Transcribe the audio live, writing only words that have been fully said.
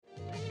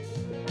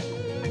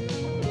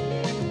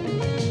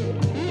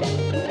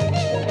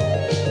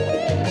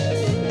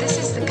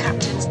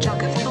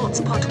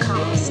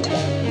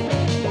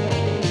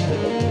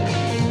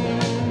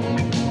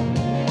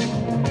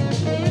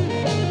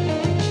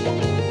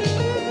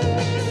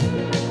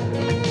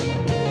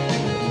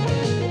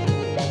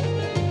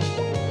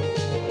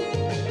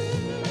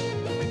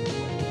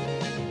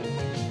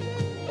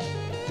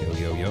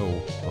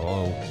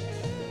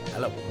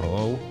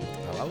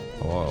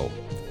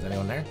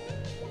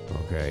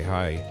Okay,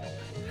 hi.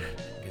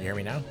 Can you hear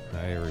me now?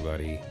 Hi,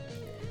 everybody.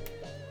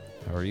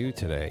 How are you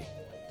today?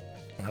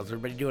 How's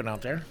everybody doing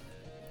out there?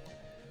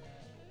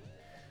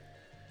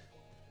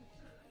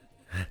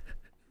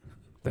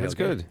 That's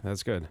okay? good.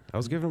 That's good. I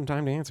was giving him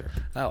time to answer.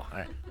 Oh, all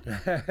right.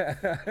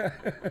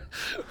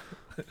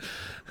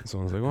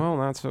 Someone's like, well,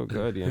 not so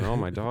good. You know,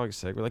 my dog's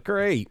sick. We're like,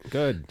 great,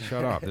 good.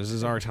 Shut up. This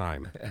is our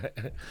time.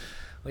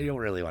 Well, you don't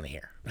really want to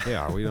hear.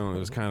 Yeah, we don't. It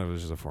was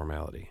just a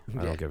formality. I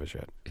Yeah. don't give a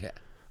shit. Yeah.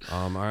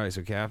 All right,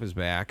 so Cap is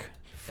back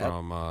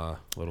from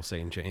Little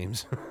St.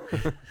 James.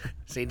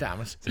 St.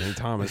 Thomas. St.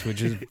 Thomas,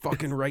 which is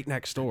fucking right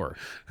next door.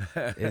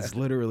 It's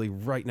literally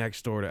right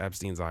next door to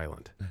Epstein's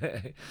Island.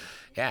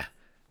 Yeah.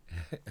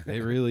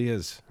 It really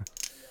is.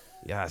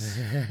 Yes.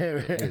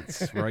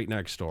 It's right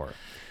next door.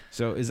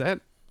 So is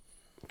that,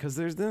 because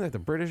there's then like the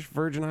British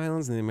Virgin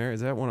Islands and the American,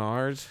 is that one of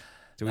ours?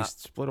 Do we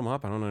split them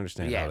up? I don't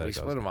understand how Yeah, that we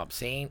goes. split them up.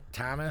 St.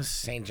 Thomas,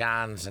 St.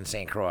 John's, and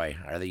St. Croix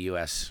are the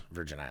U.S.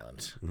 Virgin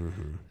Islands.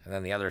 Mm-hmm. And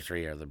then the other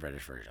three are the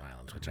British Virgin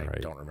Islands, which I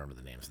don't remember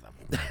the names of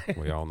them.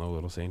 We all know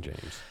Little St.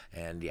 James.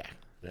 And yeah,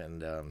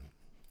 and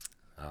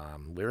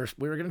we were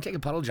going to take a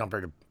puddle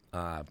jumper to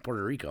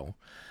Puerto Rico,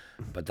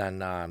 but then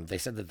they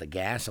said that the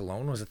gas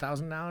alone was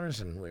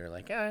 $1,000, and we were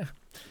like,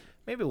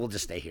 maybe we'll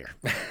just stay here.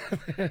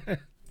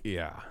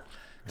 Yeah.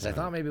 Because I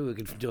thought maybe we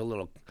could do a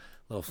little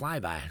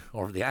flyby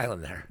over the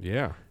island there,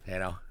 Yeah. you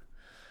know.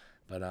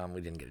 But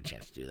we didn't get a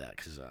chance to do that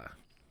because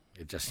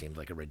it just seemed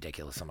like a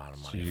ridiculous amount of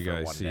So money you for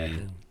guys one see day.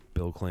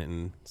 Bill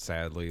Clinton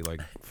sadly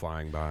like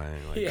flying by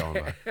and like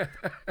going by.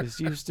 This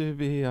used to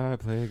be our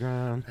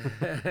playground.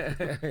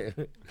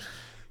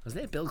 Was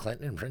that Bill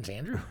Clinton and Prince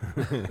Andrew?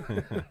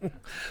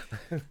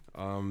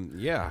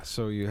 Yeah,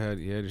 so you had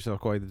yourself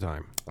quite the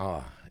time.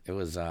 Oh, it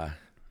was an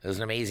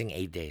amazing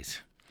 8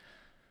 days.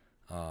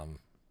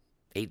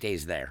 8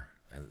 days there,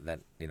 and that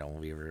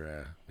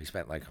we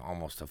spent like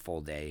almost a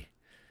full day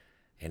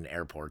in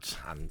airports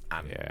on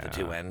the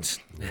two ends.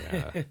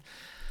 Yeah.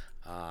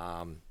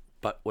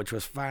 But which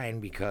was fine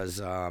because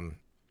it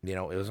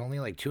was only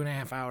like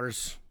 2.5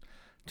 hours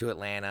to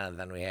Atlanta. And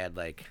then we had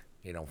like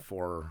a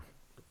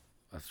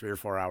 3 or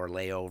 4 hour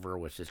layover,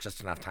 which is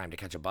just enough time to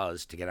catch a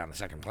buzz to get on the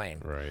second plane.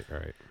 Right.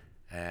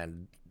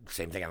 And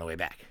same thing on the way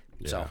back.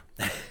 Yeah. So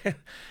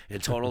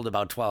it totaled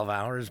about 12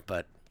 hours,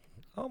 but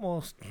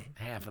almost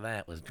half of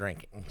that was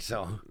drinking.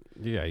 So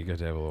Yeah, you got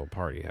to have a little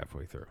party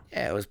halfway through.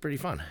 yeah, it was pretty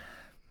fun.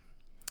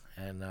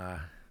 And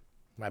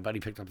my buddy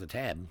picked up the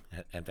tab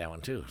at that one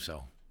too,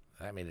 so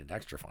that made it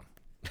extra fun.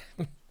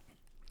 I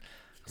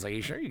was like,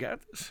 "You sure you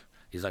got this?"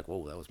 He's like,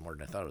 "Whoa, that was more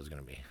than I thought it was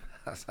going to be."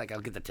 I was like, "I'll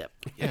get the tip."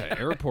 Yeah,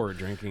 airport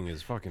drinking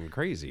is fucking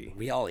crazy.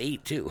 We all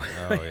ate too.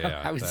 Oh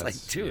yeah, I was like,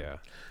 "Dude," yeah,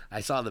 I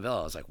saw the bill.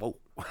 I was like, "Whoa."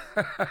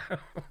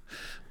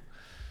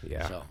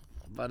 yeah. So,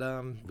 but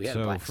we had a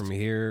So blast. from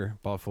here,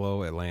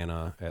 Buffalo,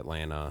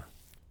 Atlanta,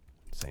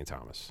 St.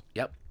 Thomas.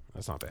 Yep.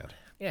 That's not bad.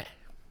 Yeah.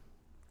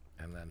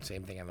 And then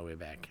same thing on the way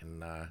back.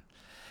 And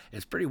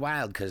it's pretty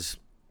wild because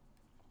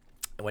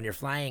when you're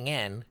flying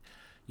in,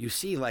 you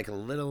see like a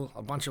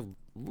bunch of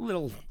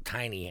little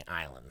tiny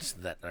islands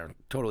that are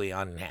totally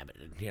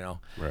uninhabited,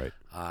 Right.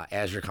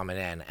 as you're coming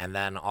in. And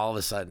then all of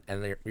a sudden,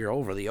 and you're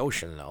over the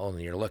ocean though,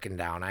 and you're looking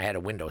down. I had a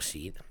window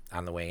seat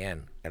on the way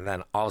in. And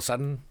then all of a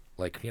sudden,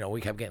 like, we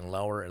kept getting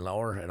lower and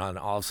lower. And then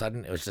all of a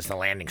sudden, it was just a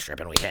landing strip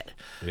and we hit.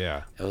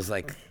 Yeah. It was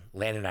like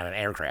landing on an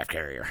aircraft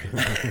carrier.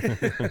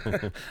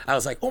 I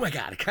was like, oh my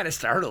God, it kind of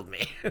startled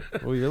me.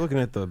 Well, you're looking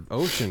at the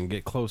ocean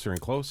get closer and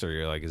closer.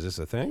 You're like, is this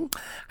a thing?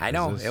 I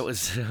know, this-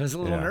 it was a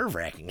little Yeah.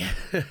 nerve-wracking.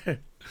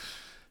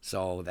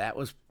 So that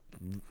was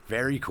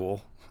very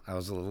cool. I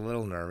was a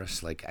little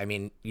nervous. Like, I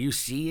mean, you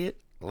see it,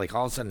 like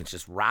all of a sudden it's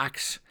just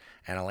rocks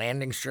and a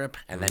landing strip,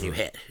 and then you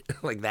hit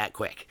like that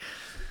quick.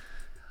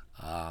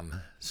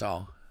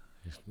 So,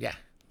 yeah,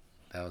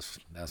 that was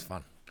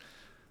fun.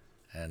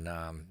 And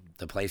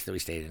the place that we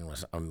stayed in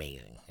was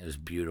amazing. It was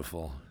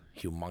beautiful,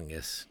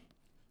 humongous.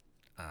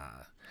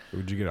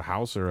 Would you get a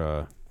house or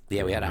a?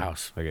 Yeah, we had a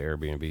house. Like an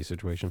Airbnb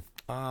situation.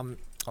 Well,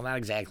 not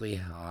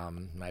exactly.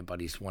 My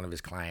buddy's one of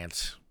his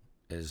clients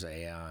is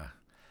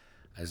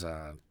he's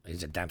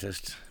a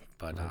dentist,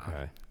 but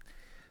Okay.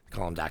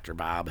 call him Dr.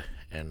 Bob,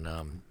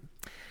 and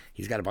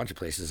he's got a bunch of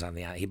places on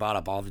the island. He bought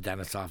up all the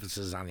dentist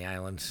offices on the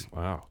islands,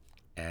 Wow.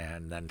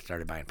 and then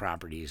started buying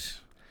properties.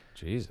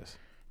 Jesus.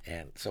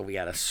 And so we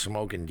got a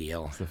smoking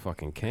deal. It's the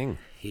fucking king.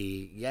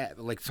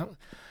 Like some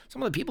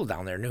of the people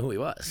down there knew who he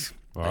was.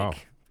 Wow.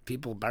 Like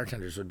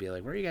bartenders would be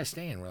like, "Where are you guys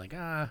staying?" We're like,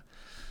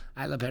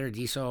 Isla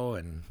Paradiso,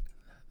 and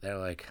they're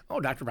like, "Oh,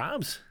 Dr.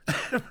 Bob's."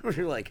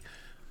 We're like,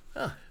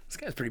 "Oh, this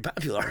guy's pretty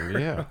popular."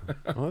 Yeah.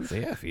 Well,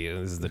 yeah. If he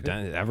is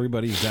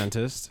everybody's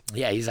dentist,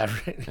 Yeah, he's and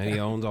he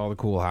owns all the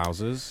cool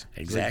houses. He's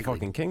like Exactly. the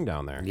fucking king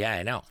down there. Yeah,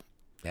 I know.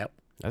 Yep.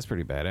 That's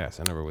pretty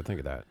badass. I never would think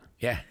of that.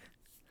 Yeah.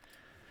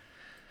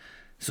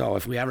 So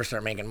if we ever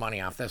start making money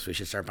off this, we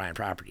should start buying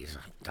properties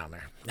down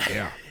there.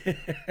 Yeah.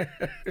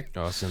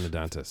 Us and the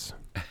dentist.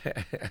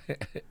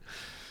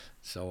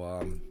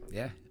 So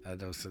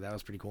that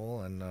was pretty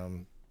cool,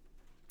 and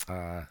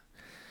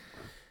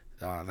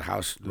The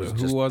house was Who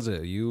just was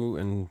it? You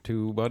and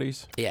two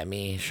buddies?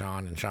 me,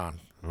 Sean, and Sean.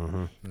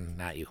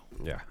 Not you.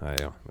 Yeah, I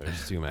know.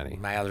 There's too many.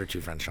 My other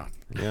two friends, Sean.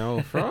 You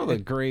know, for all the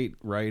great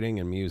writing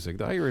and music,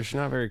 the Irish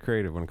not very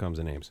creative when it comes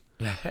to names.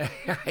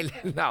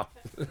 No.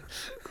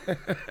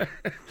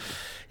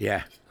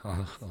 Yeah.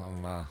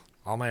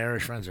 All my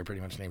Irish friends are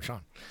pretty much named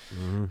Sean.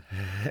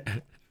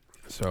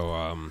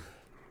 So,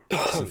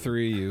 it's the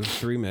three of you,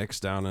 three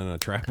mixed down in a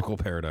tropical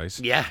paradise.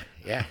 Yeah.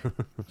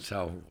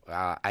 So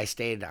I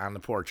stayed on the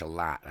porch a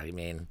lot. I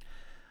mean,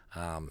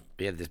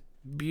 we had this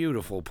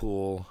beautiful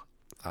pool.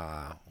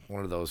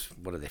 One of those,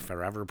 what are they,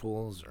 forever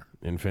pools or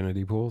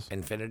Infinity pools?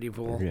 infinity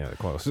pool? Yeah,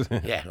 close.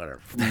 Yeah,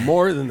 whatever.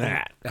 More than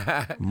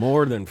that.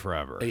 More than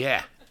forever.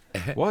 Yeah.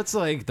 What's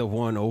like the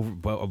one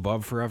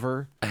above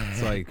forever?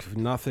 It's like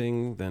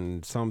nothing,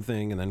 then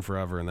something, and then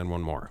forever, and then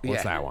one more.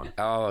 What's Yeah. that one?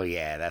 Oh,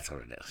 yeah, that's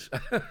what it is.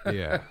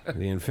 Yeah,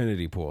 the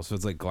infinity pool. So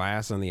it's like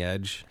glass on the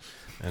edge,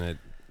 and it.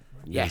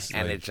 Yes, it's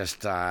and like- it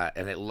just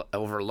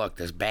overlooked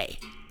this bay.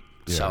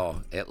 Yeah.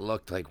 So it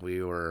looked like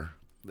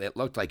it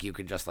looked like you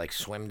could just like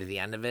swim to the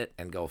end of it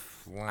and go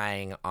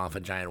flying off a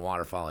giant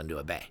waterfall into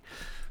a bay.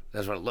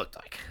 That's what it looked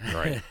like.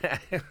 Right.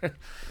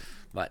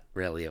 But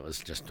really it was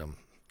just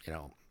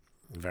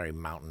very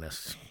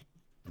mountainous,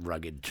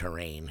 rugged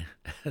terrain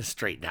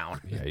straight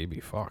down. Yeah, you'd be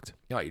fucked.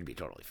 No, you'd be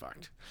totally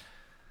fucked.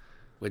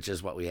 Which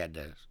is what we had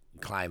to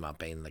climb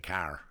up in the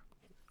car.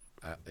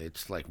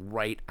 It's like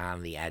right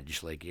on the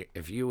edge. Like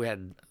if you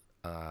had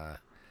a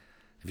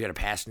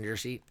passenger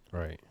seat,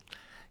 Right.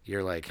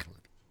 you're like,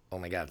 oh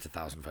my God, it's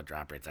 1,000-foot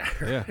drop right there.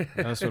 Yeah,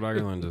 that's what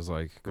Ireland is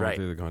like. Going Right.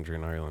 through the country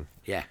in Ireland.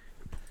 Yeah.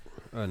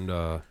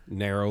 And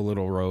narrow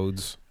little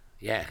roads.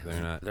 Yeah.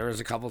 They're not- There was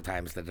a couple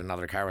times that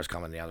another car was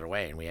coming the other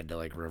way and we had to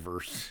like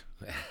reverse.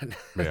 And,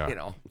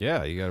 Yeah.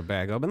 Yeah, you got to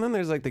back up. And then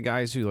there's like the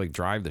guys who like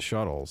drive the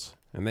shuttles,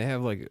 and they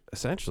have like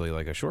essentially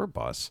like a short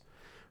bus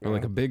or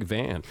like a big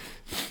van,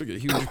 like a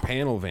huge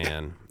panel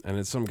van, and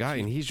it's some guy,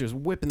 and he's just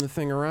whipping the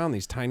thing around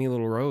these tiny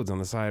little roads on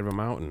the side of a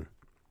mountain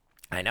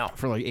I know.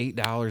 for like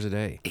 $8 a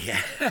day.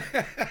 Yeah.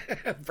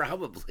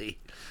 Probably.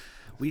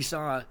 We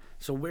saw,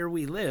 so where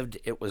we lived,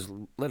 it was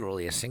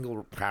literally a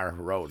single car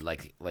road,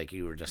 like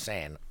you were just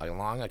saying,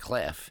 along a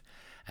cliff.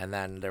 And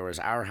then there was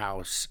our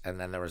house, and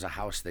then there was a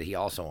house that he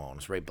also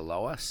owns right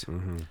below us.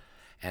 Mm-hmm.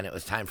 And it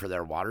was time for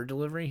their water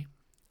delivery.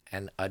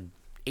 And a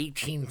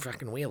 18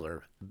 fucking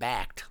wheeler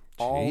backed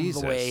all the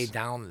way Jesus.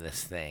 down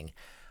this thing.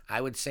 I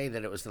would say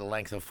that it was the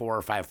length of 4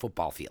 or 5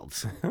 football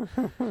fields.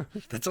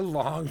 That's a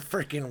long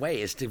freaking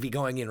ways to be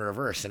going in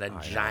reverse in a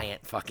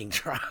giant fucking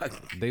truck.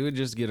 They would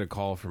just get a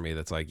call from me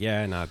that's like,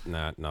 yeah,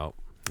 no,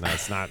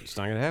 it's not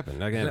gonna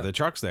happen. Again, the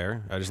truck's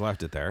there. I just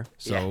left it there.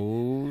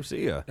 So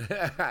see ya. See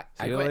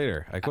you quit.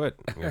 later. I quit.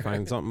 I'm gonna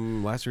find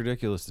something less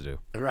ridiculous to do.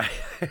 Right.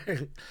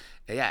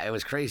 Yeah, it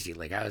was crazy.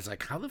 Like, I was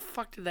like, how the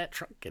fuck did that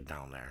truck get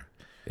down there?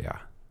 Yeah.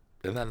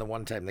 And then the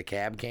one time the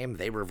cab came,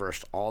 they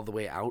reversed all the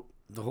way out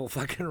the whole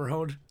fucking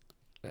road.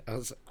 I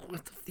was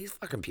like, these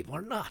fucking people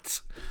are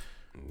nuts.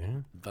 Yeah.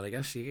 But I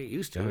guess you get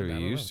used to Gotta it.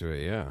 be used to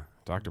it, yeah.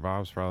 Dr.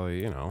 Bob's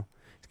probably, he's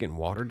getting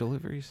water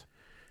deliveries.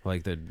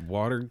 Like the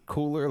water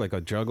cooler, like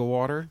a jug of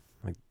water.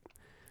 Like,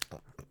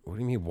 what do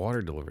you mean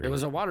water delivery? It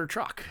was a water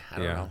truck. I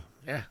don't Yeah. know.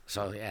 Yeah.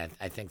 So, yeah,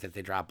 I think that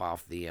they drop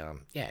off the, like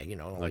a in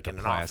an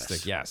plastic.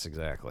 office. Yes,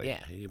 exactly. Yeah.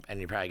 And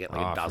you probably get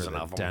like a dozen for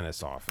the of them.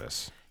 dentist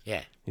office.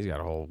 Yeah. He's got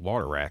a whole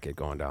water racket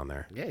going down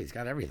there. Yeah, he's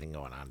got everything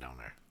going on down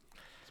there.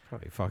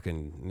 Probably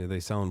fucking, are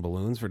they selling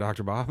balloons for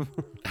Dr. Bob?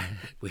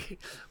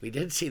 We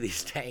did see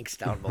these tanks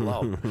down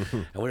below.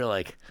 And we were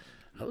like,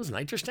 oh, those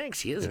nitrous tanks?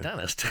 He is a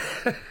dentist.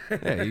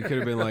 Yeah, you could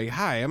have been like,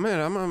 "Hi,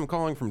 I'm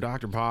calling from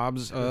Dr.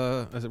 Bob's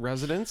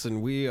residence,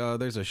 and we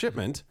there's a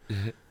shipment.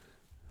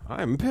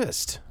 I'm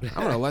pissed.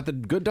 I'm gonna let the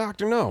good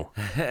doctor know.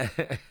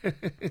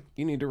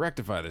 You need to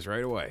rectify this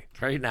right away."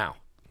 Right now.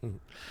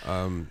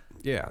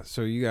 Yeah.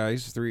 So you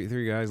guys,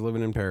 three guys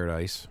living in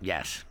paradise,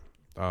 Yes.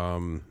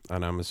 and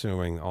I'm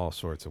assuming all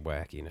sorts of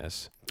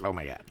wackiness, Oh,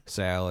 my God.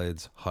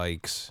 salads,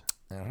 hikes,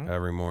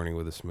 every morning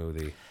with a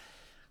smoothie.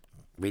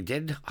 We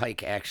did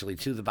hike actually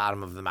to the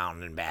bottom of the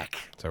mountain and back.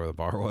 Is that where the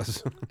bar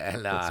was?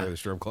 And That's where the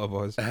strip club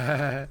was.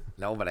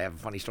 no, but I have a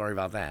funny story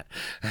about that.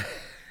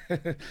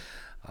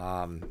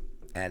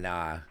 And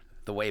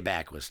the way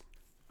back was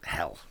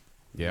hell.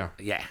 Yeah.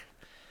 Yeah.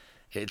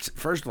 It's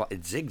first of all,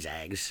 it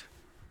zigzags.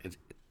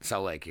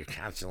 So like you're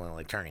constantly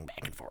like turning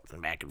back and forth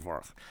and back and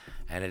forth.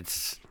 And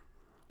it's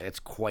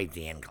quite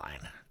the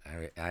incline.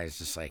 I was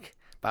just like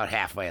about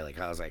halfway, like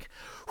I was like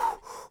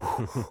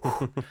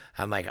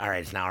I'm like, all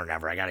right, it's now or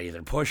never. I gotta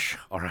either push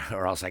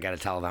or else I gotta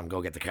tell them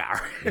go get the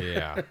car.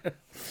 Yeah.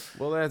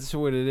 Well, that's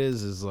what it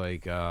is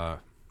like,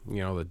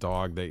 the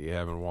dog that you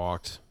haven't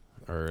walked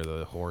or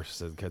the horse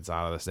that gets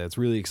out of the state. It's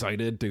really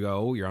excited to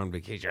go. You're on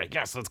vacation. You're like,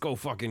 yes, let's go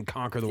fucking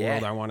conquer the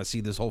world. I want to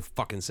see this whole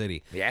fucking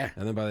city. Yeah.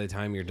 And then by the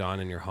time you're done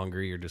and you're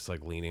hungry, you're just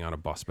like leaning on a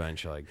bus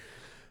bench, like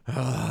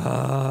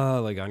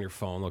on your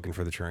phone looking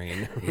for the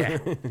train. Yeah.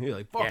 You're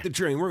like, fuck Yeah. the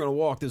train. We're going to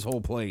walk this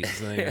whole place.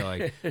 And then you're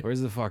like,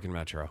 where's the fucking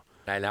metro?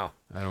 I know.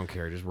 I don't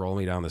care. Just roll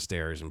me down the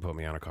stairs and put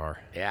me on a car.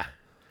 Yeah.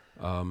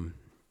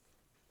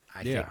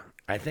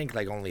 I think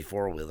like only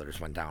 4-wheelers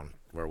went down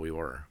where we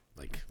were.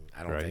 Like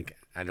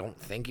I don't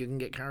think you can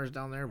get cars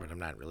down there, but I'm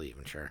not really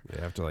even sure.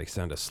 You have to like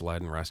send a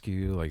sled and rescue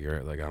you, like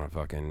you're like on a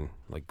fucking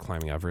like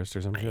climbing Everest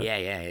or something.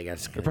 Yeah.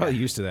 They're probably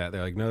used to that.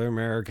 They're like, no, they're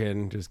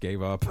American, just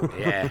gave up.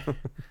 Yeah.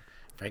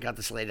 Break out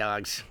the sleigh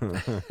dogs.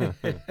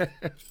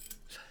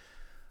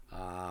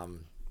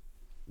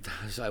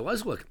 So I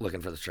was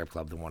looking for the strip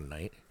club the one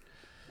night,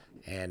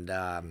 and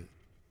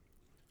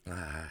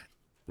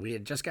we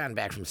had just gotten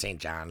back from St.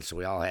 John's, so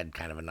we all had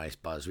kind of a nice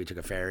buzz. We took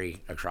a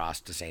ferry across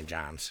to St.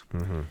 John's.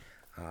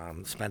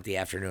 Spent the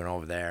afternoon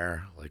over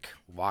there, like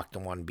walked to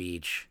one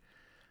beach.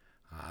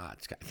 I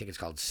think it's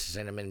called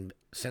Cinnamon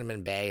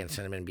Bay and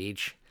Cinnamon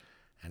Beach,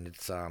 and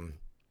it's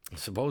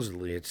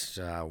supposedly it's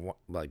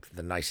like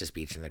the nicest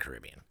beach in the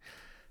Caribbean,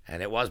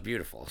 and it was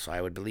beautiful. So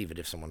I would believe it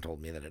if someone told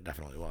me that it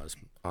definitely was.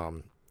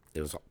 It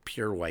was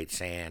pure white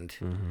sand,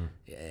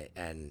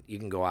 and you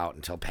can go out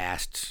until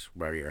past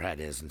where your head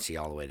is and see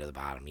all the way to the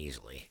bottom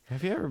easily.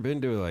 Have you ever been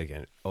to like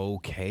an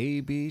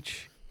okay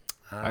beach?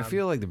 I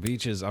feel like the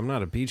beaches, I'm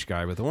not a beach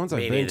guy, but the ones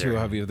I've been to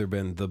have either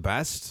been the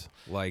best,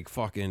 like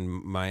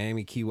fucking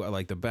Miami, Key West,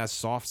 like the best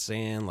soft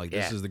sand, like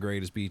this is the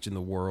greatest beach in the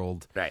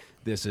world. Right.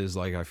 This is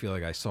like, I feel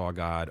like I saw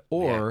God.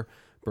 Or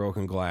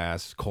broken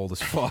glass, cold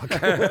as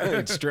fuck,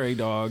 like stray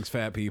dogs,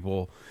 fat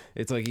people.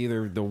 It's like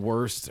either the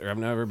worst, or I've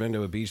never been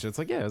to a beach that's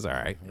like, yeah, it's all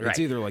right. It's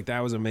either like, that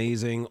was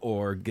amazing,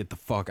 or get the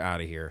fuck out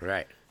of here.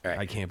 Right.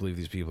 I can't believe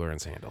these people are in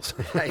sandals.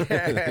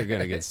 They're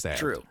going to get stabbed.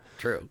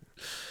 True.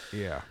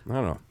 Yeah, I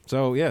don't know.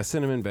 So, yeah,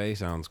 Cinnamon Bay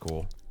sounds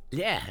cool.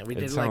 Yeah, we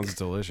did. It sounds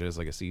delicious,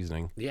 like a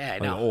seasoning. Yeah, I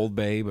like know. Old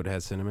Bay, but it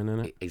has cinnamon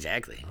in it.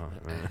 Exactly.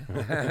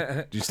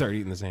 Did you start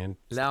eating the sand?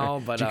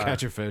 No, but did you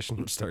catch a fish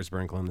and start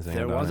sprinkling the sand?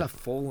 There was on a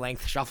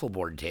full-length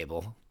shuffleboard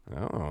table.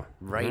 Oh,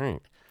 right.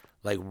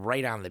 Like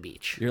right on the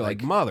beach. You're like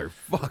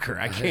motherfucker!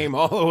 I came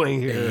all the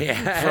way here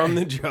from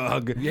the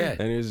jug. Yeah,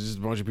 and it was just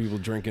a bunch of people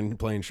drinking,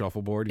 playing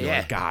shuffleboard. You're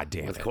like, God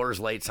damn with it! Coors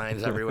Light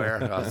signs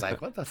everywhere. I was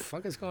like, what the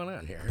fuck is going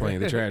on here? Playing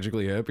the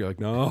Tragically Hip. You're like,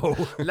 no,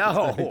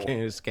 I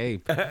can't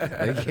escape.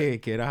 I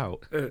can't get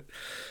out.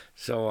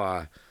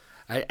 So,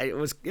 it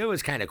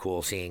was kind of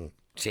cool seeing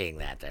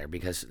that there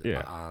because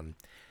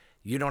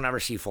you don't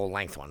ever see full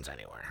length ones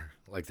anywhere.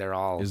 Like they're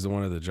all. Is the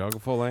one of the jug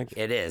full length?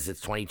 It is.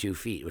 It's 22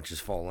 feet, which is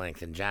full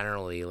length, and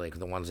generally, like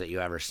the ones that you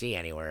ever see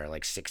anywhere are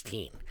like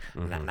 16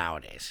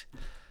 nowadays.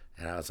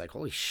 And I was like,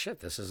 holy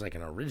shit, this is like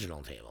an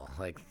original table.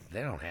 Like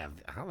they don't have.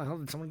 How the hell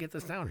did someone get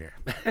this down here?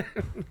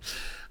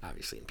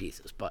 Obviously in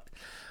pieces, but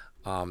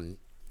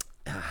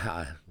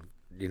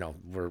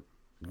we're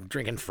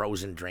drinking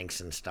frozen drinks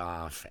and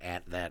stuff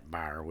at that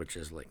bar, which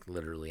is like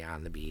literally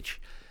on the beach,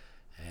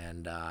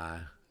 and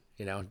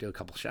do a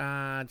couple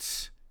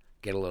shots.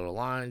 Get a little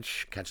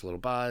lunch, catch a little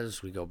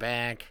buzz. We go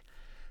back,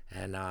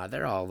 and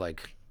they're all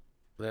like,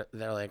 they're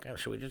like, oh,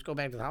 should we just go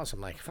back to the house?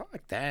 I'm like,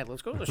 fuck that.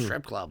 Let's go to the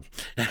strip club.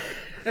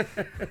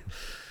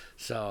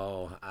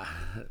 So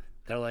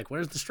they're like,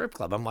 where's the strip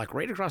club? I'm like,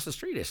 right across the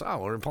street. I saw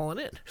we're pulling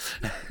in.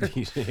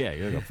 Yeah,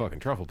 you're like a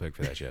fucking truffle pig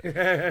for that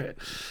shit.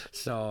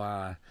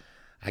 So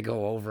I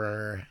go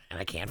over and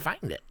I can't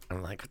find it.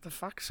 I'm like, what the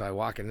fuck? So I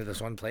walk into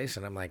this one place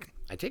and I'm like,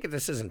 I take it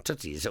this isn't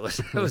Tootsie's. It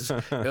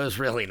was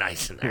really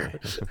nice in there.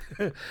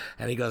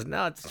 And he goes,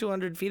 no, it's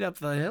 200 feet up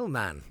the hill,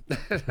 man.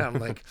 I'm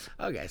like,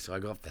 okay. So I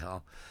go up the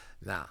hill.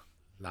 No,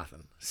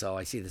 nothing. So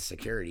I see the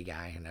security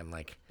guy and I'm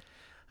like,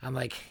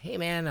 hey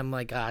man, I'm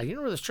like, you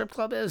know where the strip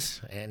club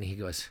is? And he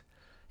goes,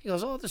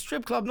 oh, the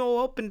strip club no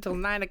open till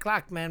 9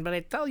 o'clock, man. But I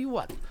tell you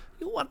what,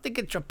 you want to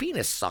get your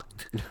penis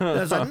sucked?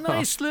 There's a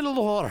nice little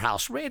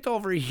whorehouse right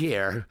over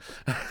here.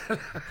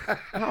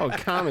 How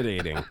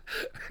accommodating.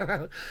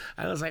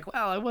 I was like,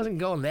 well, I wasn't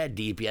going that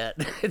deep yet.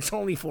 It's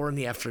only 4 in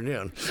the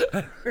afternoon.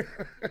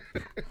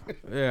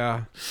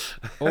 Yeah.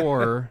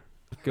 Or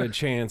good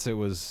chance it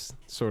was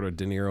sort of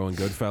De Niro and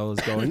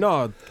Goodfellas going,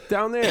 no,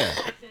 down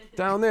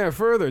there,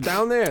 further,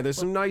 down there. There's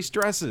some nice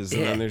dresses.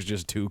 And then there's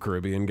just 2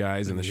 Caribbean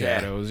guys in the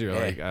shadows. You're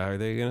like, are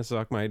they going to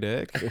suck my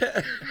dick?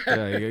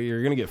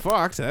 You're going to get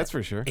fucked, that's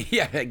for sure.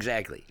 Yeah,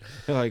 exactly.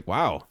 You're like,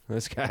 wow,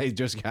 this guy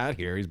just got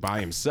here. He's by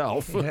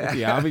himself.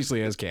 He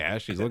obviously has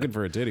cash. He's looking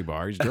for a titty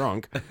bar. He's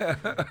drunk. It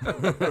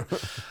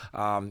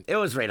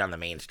was right on the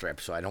main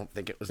strip, so I don't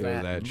think it was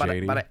that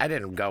shady. But I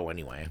didn't go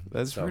anyway.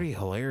 That's pretty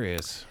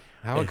hilarious.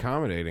 How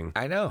accommodating.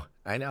 I know.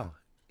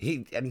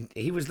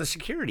 He was the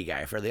security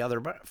guy for the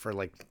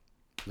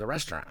the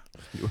restaurant.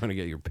 You want to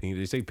get your penis?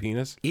 Did he say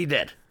penis? He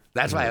did.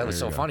 That's why it was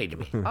so funny to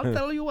me. I'll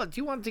tell you what,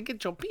 you want to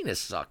get your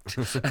penis sucked.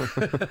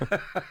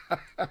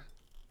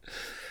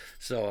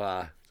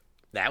 So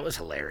that was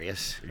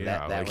hilarious.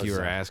 Yeah, that was, you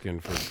were asking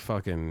for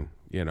fucking,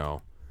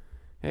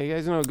 hey, you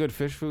guys know a good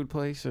fish food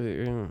place?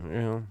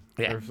 Or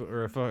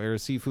a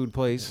seafood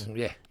place?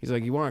 Yeah. He's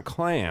like, you want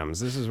clams?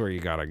 This is where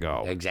you got to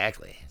go.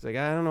 Exactly. He's like,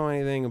 I don't know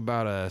anything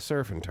about a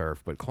surf and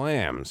turf, but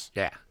clams.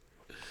 Yeah.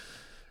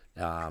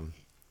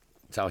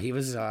 So he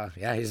was,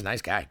 he's a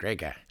nice guy. Great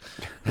guy.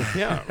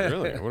 Yeah,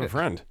 really. What a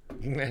friend.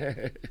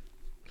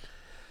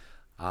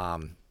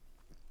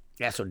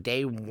 So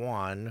day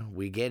 1,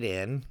 we get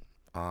in.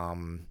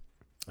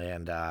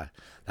 And the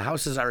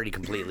house is already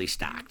completely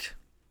stocked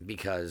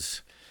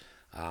because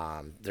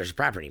there's a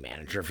property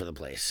manager for the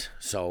place.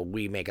 So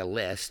we make a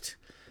list,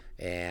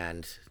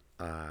 and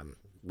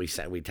we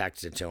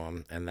text it to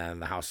him, and then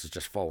the house is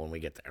just full when we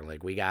get there.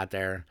 Like, we got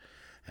there,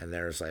 and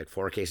there's like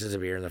 4 cases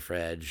of beer in the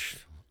fridge,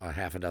 a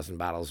half a dozen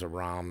bottles of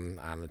rum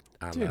on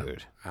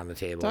the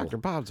table. Dr.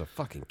 Bob's a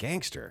fucking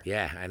gangster.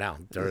 Yeah, I know.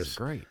 There's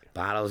great.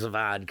 bottles of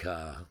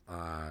vodka,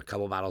 a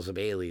couple bottles of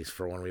Bailey's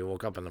for when we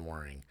woke up in the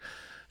morning,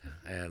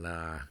 and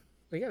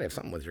we gotta have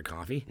something with your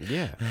coffee.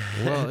 Yeah.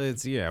 Well,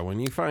 when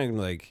you find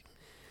like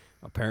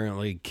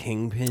apparently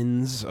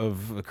kingpins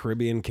of the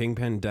Caribbean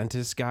kingpin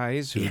dentist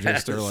guys who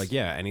just are like,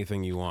 yeah,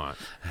 anything you want.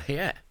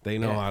 Yeah, They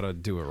know how to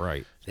do it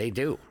right. they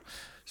do.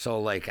 So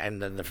like,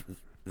 and then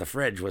the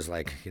fridge was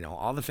like,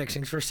 all the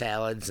fixings for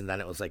salads, and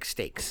then it was like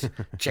steaks,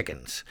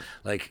 chickens,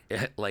 like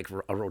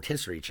a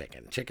rotisserie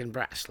chicken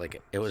breast.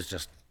 Like, it was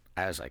just,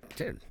 I was like,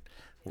 dude,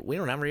 we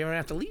don't ever even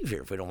have to leave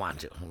here if we don't want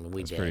to. I mean,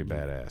 we did. Pretty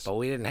badass. But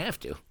we didn't have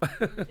to.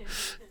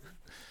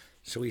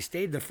 So we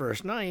stayed the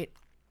first night,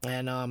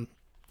 and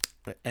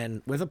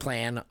with a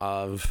plan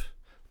of,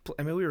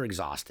 I mean, we were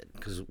exhausted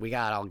because we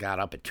all got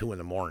up at 2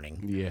 a.m.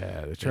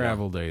 Yeah, the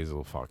travel days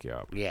will fuck you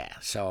up. Yeah,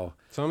 so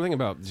Something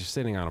about just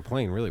sitting on a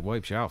plane really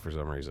wipes you out for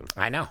some reason.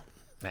 I know,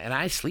 and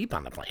I sleep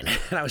on the plane,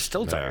 and I was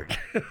still tired.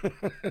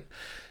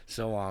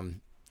 So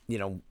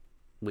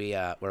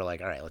we're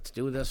like, all right, let's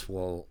do this.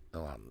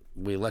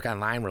 We look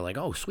online. We're like,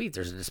 oh, sweet,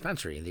 there's a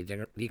dispensary. They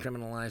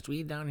decriminalized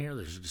weed down here.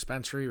 There's a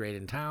dispensary right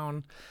in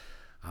town,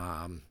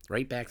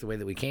 right back the way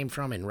that we came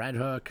from in Red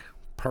Hook.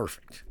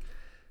 Perfect.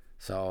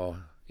 So,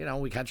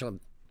 we catch a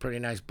pretty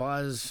nice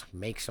buzz,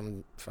 make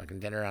some fucking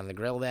dinner on the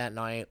grill that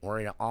night.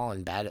 We're all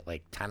in bed at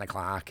like 10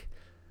 o'clock.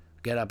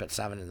 Get up at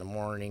 7 in the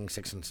morning,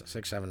 7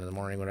 in the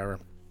morning, whatever.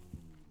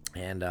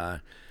 And we're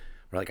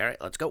like, all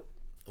right, let's go.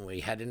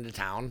 We head into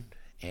town,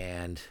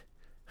 and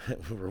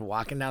we're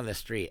walking down the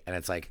street, and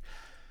it's like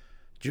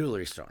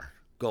jewelry store,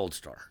 gold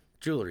store,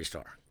 jewelry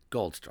store,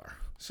 gold store,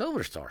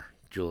 silver store,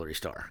 jewelry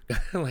store.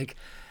 We're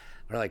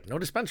like, no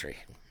dispensary.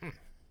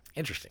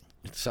 Interesting.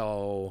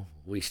 So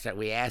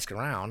we ask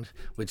around,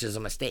 which is a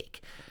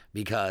mistake,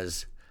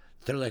 because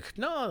they're like,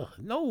 no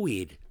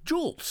weed,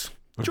 jewels.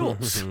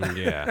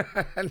 Yeah.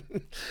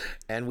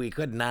 and we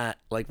could not,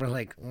 we're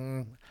like,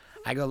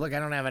 I go, look, I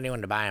don't have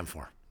anyone to buy them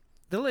for.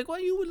 They're like, well,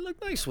 you would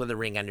look nice with a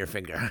ring on your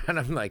finger. And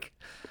I'm like,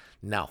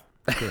 no.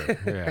 Sure,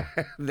 yeah.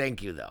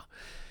 Thank you, though.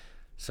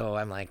 So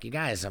I'm like, you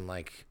guys,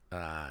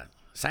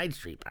 side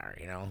street bar,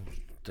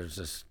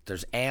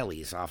 there's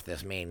alleys off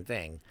this main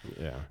thing.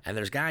 Yeah. And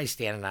there's guys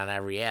standing on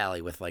every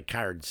alley with like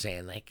cards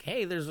saying like,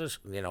 hey, there's this,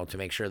 to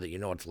make sure that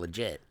it's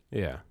legit.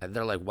 Yeah. And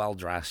they're like well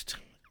dressed.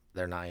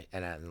 They're not,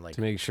 and like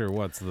to make sure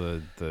what's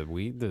the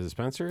weed, the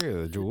dispensary,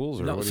 or the jewels,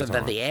 or no, what so that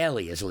about? the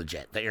alley is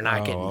legit, that you're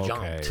not getting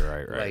jumped.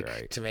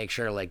 Right. To make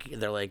sure,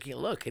 they're like,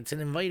 look, it's an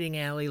inviting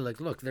alley. Like,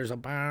 look, there's a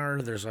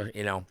bar, there's a,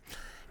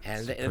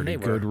 and they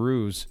were good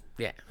ruse.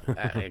 Yeah,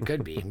 it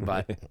could be,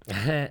 but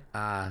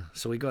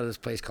so we go to this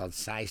place called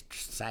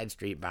Side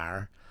Street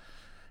Bar,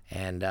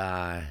 and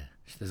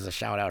this is a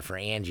shout out for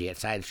Angie at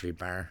Side Street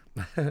Bar.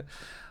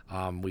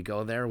 We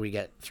go there, we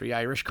get 3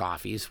 Irish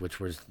coffees, which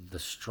was the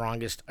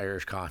strongest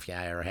Irish coffee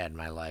I ever had in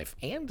my life,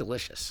 and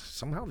delicious.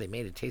 Somehow they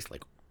made it taste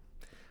like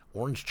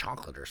orange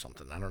chocolate or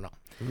something. I don't know,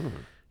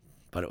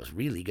 but it was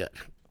really good,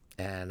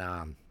 and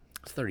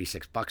it's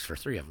 $36 for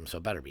 3 of them, so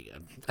it better be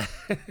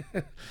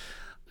good.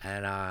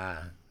 And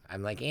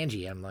I'm like,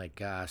 Angie,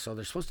 so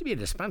there's supposed to be a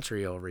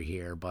dispensary over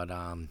here, but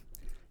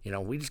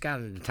we just got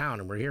into town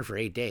and we're here for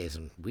 8 days,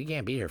 and we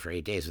can't be here for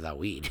 8 days without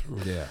weed.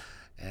 Yeah.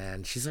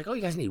 And she's like, oh,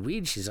 you guys need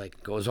weed? She's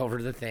like, goes over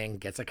to the thing,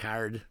 gets a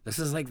card. This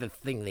is like the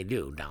thing they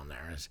do down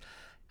there is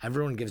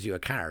everyone gives you a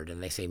card,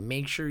 and they say,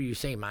 make sure you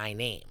say my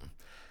name,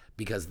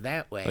 because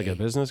that way. Like a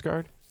business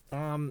card?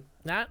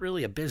 Not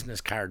really a business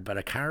card, but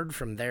a card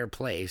from their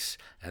place,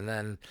 and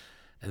then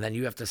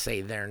you have to say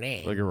their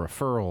name. Like a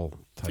referral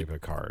type of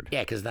card.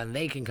 Yeah, because then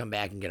they can come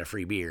back and get a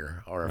free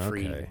bear or a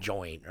free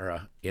joint or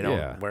a,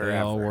 wherever. They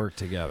all work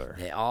together.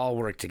 They all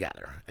work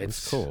together.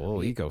 It's cool, a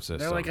little ecosystem.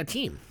 They're like a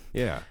team.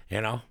 Yeah.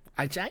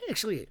 I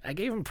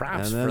gave him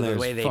props and then for the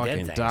way they did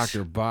fucking things.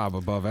 Dr. Bob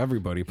above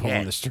everybody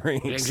pulling the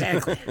strings.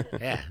 Exactly.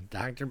 Yeah,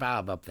 Dr.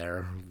 Bob up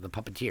there, the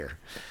puppeteer.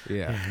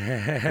 Yeah.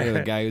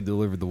 The guy who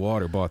delivered the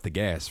water bought the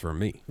gas from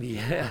me.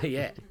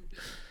 Yeah.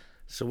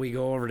 So we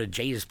go over to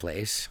Jay's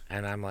place,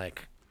 and I'm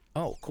like,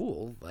 oh,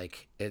 cool.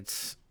 Like,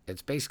 it's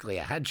basically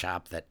a head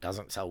shop that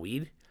doesn't sell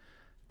weed,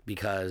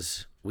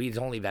 because weed's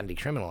only been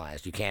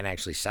decriminalized. You can't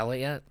actually sell it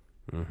yet.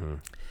 Mm-hmm.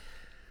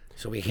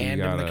 So we hand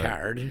him the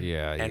card,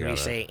 and we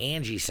say,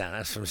 Angie sent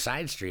us from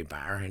Side Street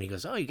Bar, and he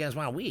goes, oh, you guys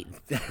want weed?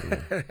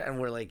 And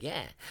we're like,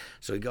 yeah.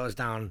 So he goes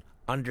down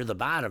under the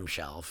bottom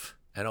shelf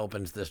and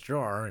opens this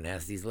drawer and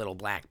has these little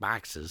black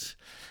boxes.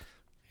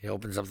 He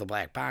opens up the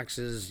black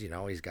boxes,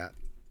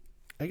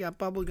 I got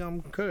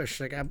bubblegum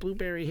kush, I got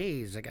blueberry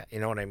haze, I got, you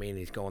know what I mean?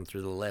 He's going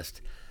through the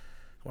list.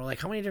 We're like,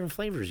 how many different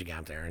flavors you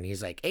got there? And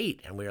he's like,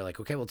 8. And we were like,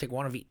 okay, we'll take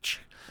 1 of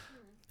each.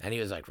 And he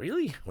was like,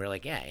 really? We're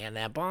like, yeah, and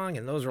that bong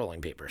and those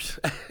rolling papers.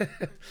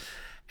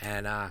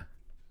 And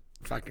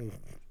fucking,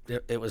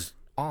 it was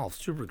all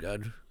super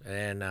good.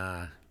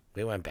 And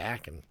we went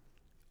back and,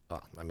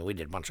 well, I mean, we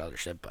did a bunch of other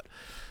shit, but,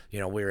 you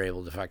know, we were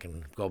able to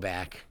fucking go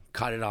back,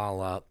 cut it all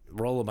up,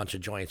 roll a bunch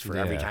of joints for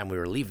every time we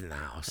were leaving the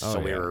house. So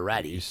we were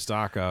ready. You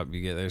stock up.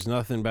 There's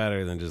nothing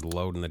better than just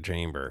loading the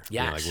chamber.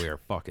 Yes. Like, we are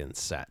fucking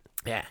set.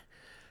 Yeah.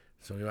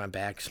 So we went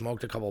back,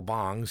 smoked a couple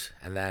bongs,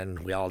 and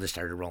then we all just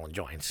started rolling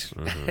joints.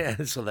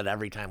 So that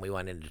every time we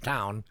went into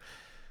town,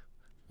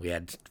 we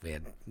had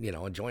you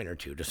know, a joint or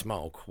two to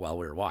smoke while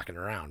we were walking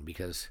around,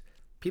 because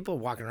people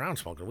walking around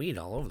smoking weed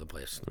all over the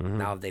place.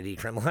 Now that they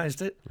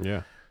decriminalized it,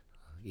 Yeah.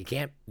 you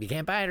can't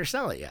buy it or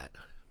sell it yet,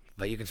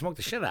 but you can smoke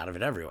the shit out of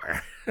it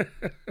everywhere.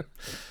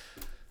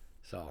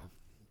 So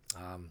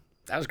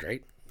that was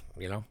great.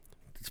 You know,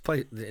 it's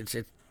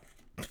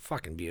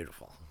fucking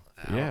beautiful.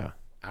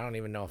 I don't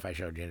even know if I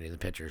showed you any of the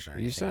pictures or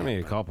anything. You sent me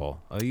a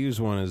couple. I'll use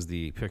one as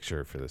the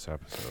picture for this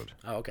episode.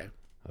 Oh, okay.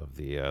 Of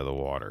the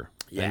water.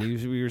 Yeah. And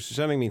you were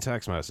sending me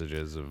text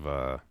messages of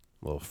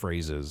little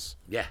phrases.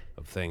 Yeah.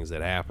 Of things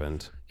that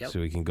happened. Yep. So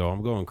we can go.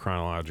 I'm going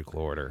chronological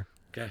order.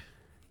 Okay.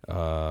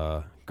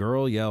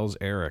 Girl yells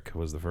Eric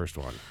was the first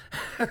one.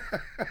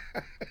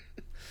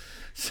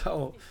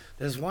 So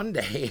there's one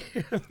day,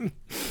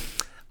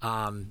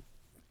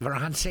 we're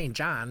on St.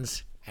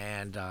 John's,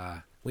 and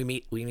we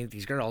meet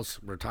these girls.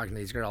 We're talking to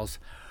these girls,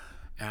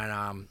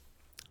 and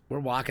we're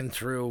walking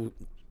through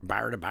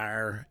bar to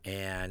bar,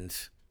 and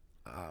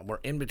we're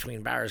in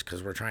between bars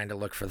because we're trying to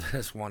look for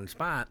this one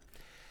spot.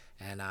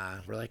 And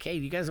we're like, hey,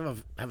 do you guys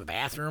have a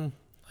bathroom?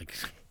 Like,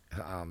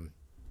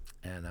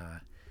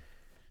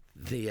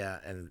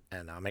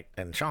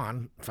 and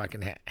Sean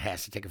fucking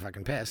has to take a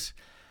fucking piss,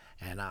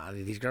 and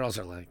these girls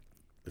are like,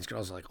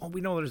 oh,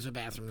 we know there's a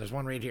bathroom. There's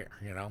one right here,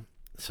 you know.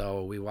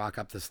 So we walk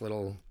up this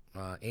little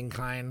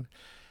incline.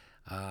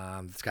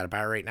 It's got a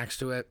bar right next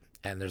to it,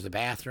 and there's a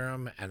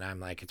bathroom. And I'm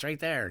like, it's right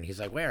there. And he's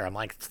like, where? I'm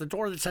like, it's the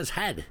door that says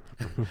head.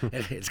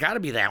 It's got to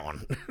be that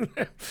one.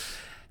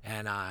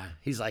 And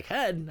he's like,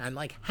 head? I'm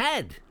like,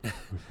 head.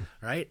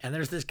 Right? And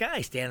there's this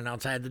guy standing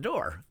outside the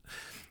door.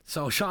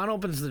 So Sean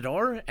opens the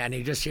door, and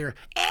you just hear,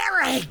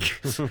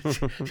 Eric!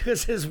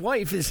 Because his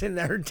wife is in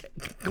there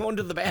going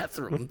to the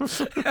bathroom.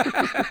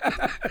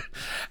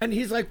 And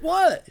he's like,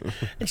 what?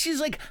 And she's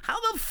like, how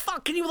the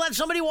fuck can you let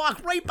somebody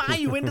walk right by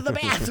you into the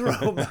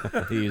bathroom?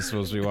 He's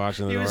supposed to be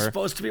watching the He door. was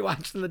supposed to be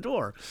watching the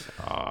door.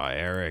 Aw,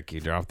 Eric, you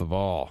dropped the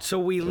ball. So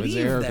we was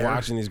leave Eric there.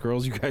 watching these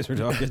girls you guys were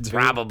talking to?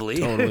 Probably.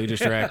 Totally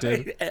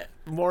distracted.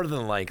 More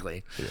than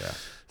likely. Yeah.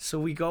 So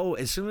we go,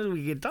 as soon as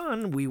we get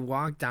done, we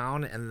walk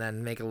down and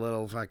then make a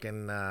little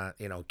fucking,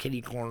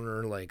 kitty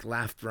corner, like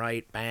left,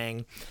 right,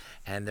 bang.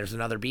 And there's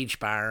another beach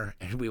bar.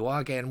 And we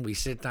walk in, we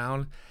sit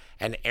down,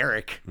 and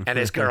Eric and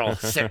his girl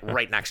sit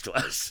right next to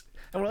us.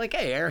 And we're like,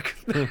 hey, Eric.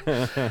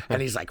 And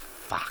he's like,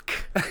 fuck.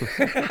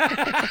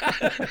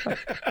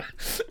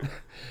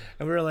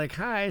 And we were like,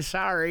 hi,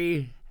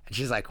 sorry. And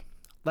she's like,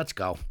 let's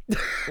go.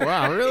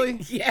 Wow, really?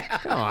 Yeah.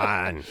 Come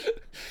on.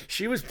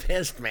 She was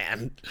pissed,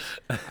 man.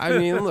 I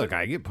mean, look,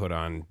 I get put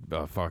on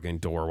fucking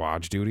door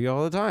watch duty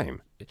all the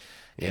time.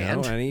 You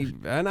know,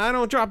 and I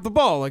don't drop the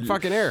ball like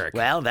fucking Eric.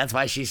 Well, that's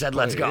why she said,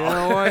 let's go. You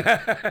know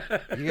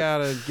what? You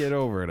gotta get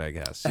over it, I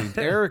guess. See,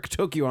 Eric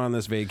took you on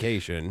this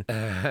vacation.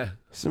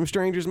 Some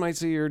strangers might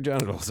see your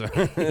genitals.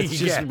 It's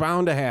just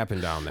bound to happen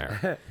down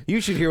there.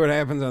 You should hear what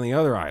happens on the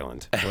other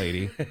island,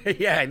 lady.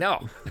 Yeah, I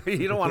know.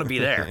 You don't want to be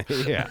there.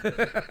 Yeah.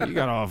 You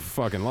got off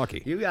fucking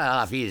lucky. You got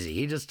off easy.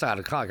 He just caught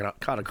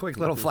a quick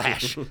little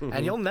flash,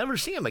 and you'll never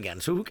see him again,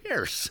 so who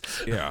cares?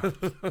 Yeah.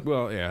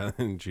 Well, yeah,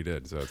 and she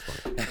did, so it's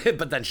funny.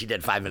 But then she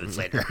did 5 minutes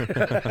later.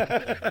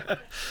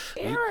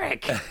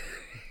 Eric!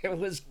 It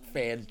was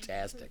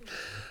fantastic.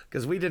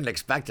 Because we didn't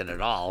expect it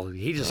at all.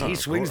 He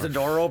swings the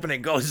door open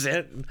and goes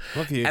in,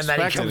 Well, if you and then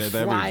he expected comes it,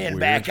 that'd be flying weird.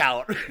 back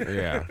out.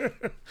 Yeah.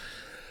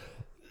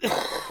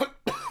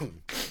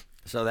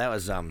 So that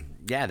was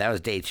that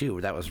was day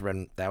 2. That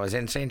was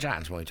in St.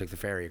 John's when we took the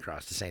ferry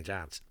across to St.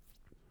 John's.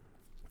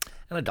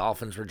 And the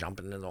dolphins were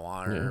jumping in the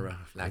water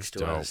next to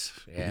dope. us.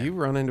 Yeah. You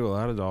run into a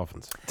lot of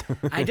dolphins.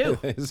 I do.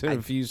 There's been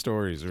a few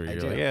stories where you're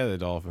do. like, yeah, the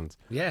dolphins.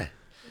 Yeah.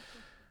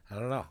 I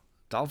don't know.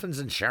 Dolphins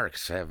and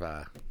sharks have,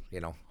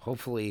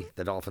 hopefully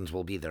the dolphins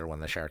will be there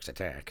when the sharks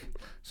attack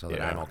so that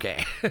I'm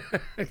okay.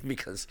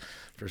 Because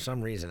for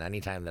some reason,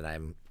 anytime that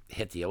I'm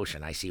hit the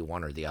ocean, I see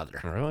one or the other.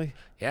 Really?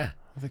 Yeah.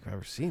 I don't think I've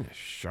ever seen a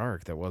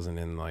shark that wasn't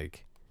in,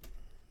 like,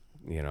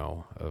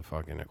 a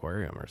fucking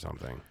aquarium or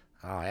something.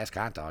 Oh, ask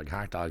Hot Dog.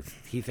 Hot Dog,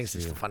 he thinks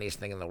it's the funniest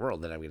thing in the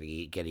world that I'm going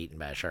to get eaten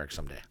by a shark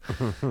someday.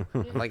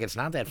 I'm like, it's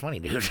not that funny,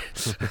 dude.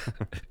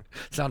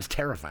 Sounds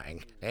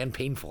terrifying and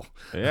painful.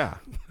 Yeah.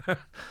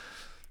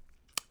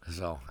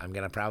 So I'm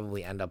going to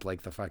probably end up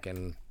like the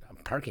fucking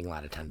parking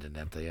lot attendant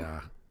at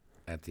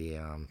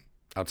the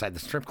outside the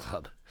strip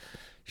club.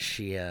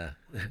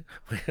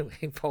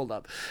 We pulled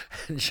up.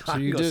 And Sean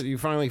So you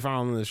finally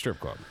found the strip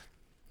club.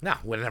 No,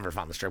 we'd have never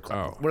found the strip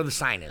club. Oh. Where the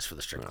sign is for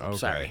the strip club. Okay.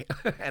 Sorry,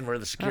 and where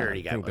the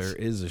security I guy think was.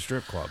 there is a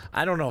strip club.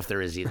 I don't know if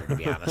there is either, to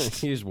be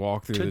honest. You just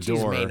walk through Tootsie's the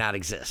door. may not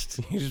exist.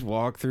 You just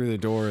walk through the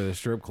door of the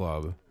strip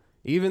club.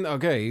 Even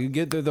okay, you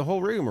get the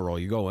whole rigmarole.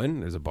 You go in.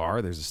 There's a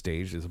bar. There's a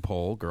stage. There's a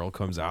pole. Girl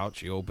comes out.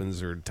 She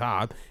opens her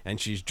top, and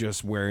she's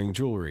just wearing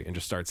jewelry and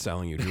just starts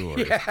selling you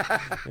jewelry.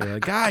 You're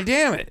like, God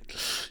damn it!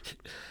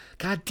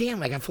 God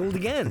damn, I got fooled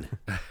again.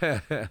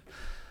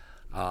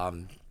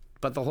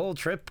 But the whole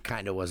trip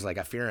kind of was like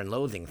a fear and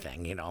loathing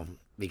thing, you know,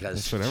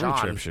 because That's what every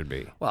trip should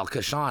be. Well,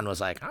 because Sean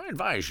was like, I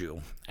advise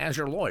you, as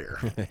your lawyer,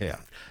 Yeah.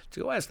 to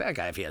go ask that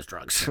guy if he has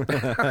drugs.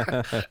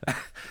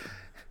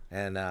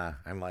 And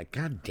I'm like,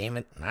 God damn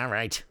it. All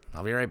right.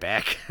 I'll be right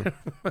back.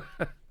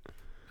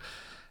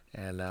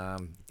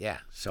 And, yeah,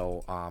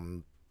 so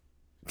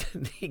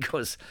he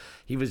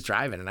was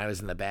driving, and I was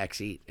in the back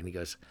seat, and he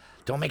goes,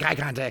 don't make eye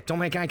contact. Don't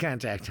make eye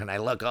contact. And I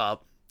look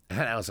up,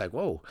 and I was like,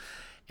 whoa.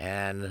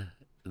 And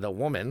the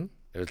woman,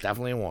 it was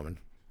definitely a woman,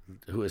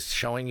 who was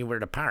showing you where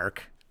to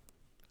park,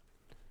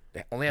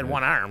 only had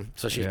one arm,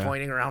 so she's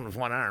pointing around with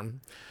one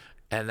arm,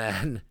 and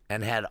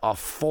had a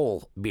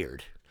full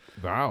beard.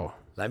 Wow.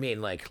 I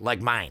mean, like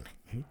mine,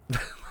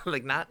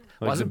 like not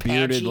Like wasn't the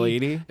bearded patchy.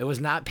 lady? It was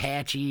not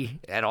patchy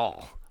at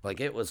all. Like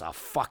it was a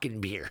fucking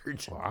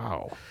beard.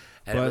 Wow.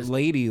 And it But was-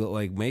 lady,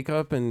 like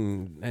makeup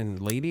and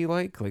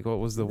ladylike, like what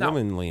was the No.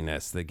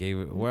 womanliness that gave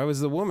it? Why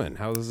was the woman?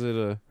 How was it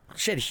a?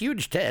 She had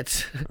huge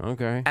tits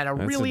Okay. and a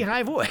That's really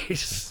high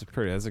voice.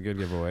 That's a good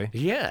giveaway.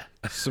 Yeah,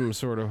 Some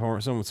sort of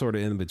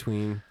in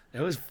between. it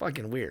was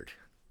fucking weird.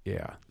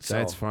 Yeah, So-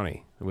 that's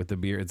funny with the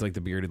beard. It's like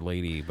the bearded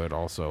lady, but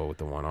also with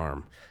the one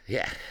arm.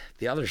 Yeah,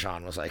 the other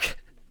Sean was like,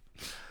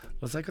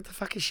 what the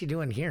fuck is she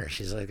doing here?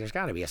 She's like, there's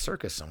got to be a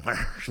circus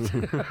somewhere.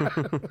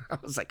 I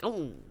was like,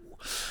 oh,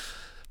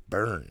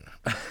 burn.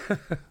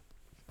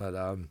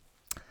 But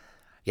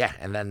yeah,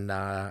 and then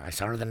I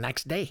saw her the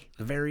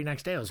very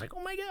next day. I was like,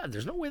 oh my God,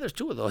 there's no way there's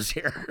two of those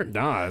here.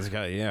 Nah, that's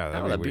got Oh,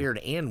 that'd the be weird. beard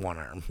and one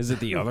arm. Is it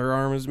the other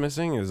arm is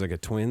missing? It was like a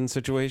twin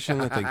situation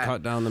that they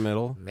cut down the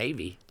middle.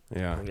 Maybe.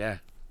 Yeah, Yeah,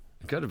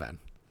 it could have been.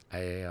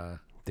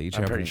 they each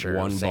I'm have pretty sure it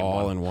one was the same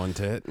ball one. and one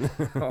tit.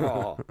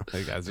 Oh.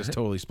 Like that's just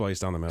totally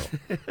spliced down the middle.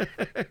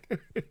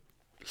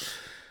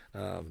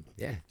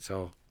 Yeah,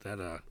 so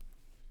that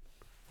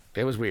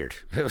it was weird.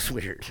 It was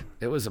weird.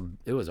 It was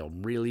a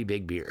really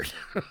big beard.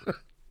 I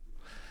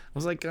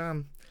was like,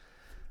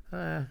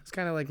 it's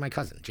kind of like my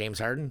cousin James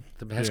Harden,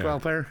 the basketball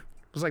player.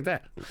 It was like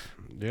that.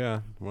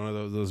 Yeah, one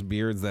of those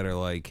beards that are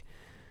like,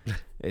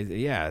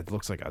 it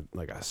looks like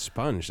a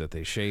sponge that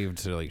they shaved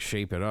to like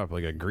shape it up,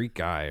 like a Greek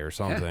guy or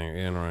something.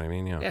 You know what I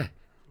mean? Yeah,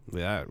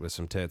 Yeah, with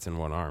some tits and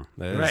one arm.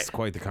 That's Right.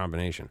 quite the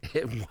combination.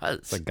 it was.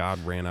 It's like God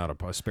ran out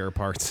of spare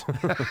parts.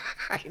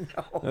 I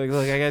know. Like,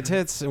 look, I got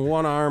tits and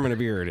one arm and a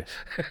beard.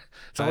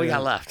 That's all we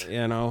got left.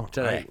 You know,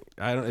 Today.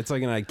 I don't. It's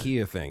like an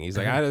IKEA thing. He's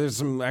like, there's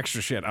some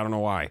extra shit. I don't know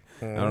why.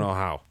 I don't know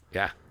how.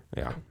 Yeah.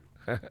 Yeah.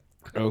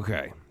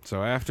 Okay.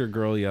 So after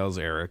girl yells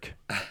Eric,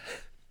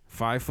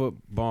 5 foot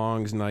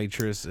bongs,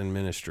 nitrous, and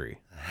ministry.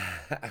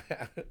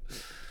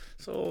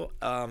 So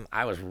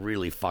I was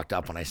really fucked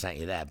up when I sent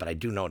you that, but I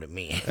do know what it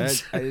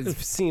means. It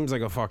seems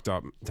like a fucked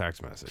up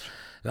text message.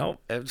 No,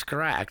 it's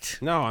correct.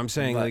 No, I'm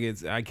saying But- like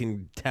it's. I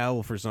can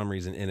tell for some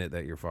reason in it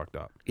that you're fucked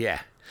up. Yeah.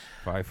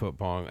 5 foot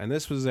bong, and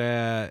this was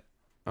at.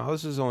 Oh,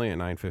 this was only at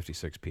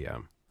 9:56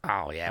 p.m.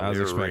 Oh yeah, I was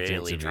we were expecting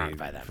really it to drunk be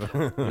by then.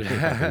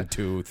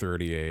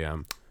 2:30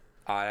 a.m.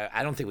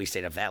 I don't think we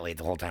stayed up that late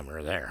the whole time we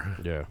were there.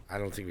 Yeah. I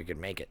don't think we could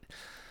make it.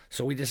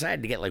 So we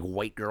decided to get like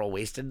white girl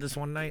wasted this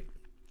one night.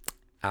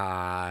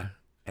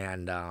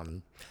 And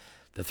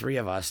the three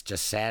of us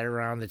just sat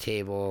around the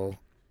table.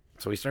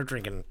 So we start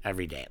drinking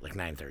every day at like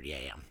 9:30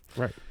 a.m.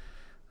 Right.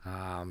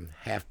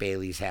 Half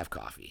Bailey's, half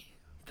coffee.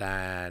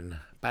 Then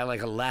by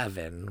like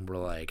 11, we're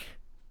like,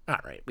 all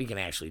right, we can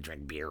actually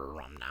drink beer or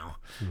rum now.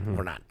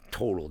 We're not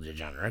total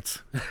degenerates.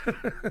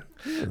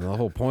 And the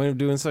whole point of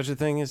doing such a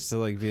thing is to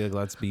like be like,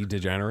 let's be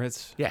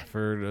degenerates. Yeah.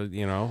 For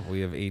we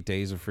have 8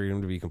 days of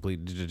freedom to be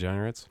complete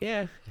degenerates.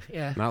 Yeah,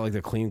 yeah. Not like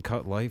the clean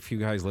cut life you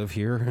guys live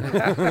here.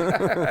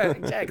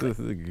 Exactly.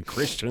 The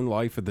Christian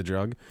life of the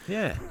drug.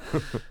 Yeah.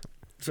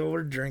 So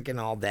we're drinking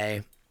all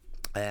day,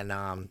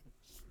 and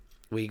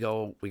we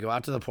go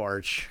out to the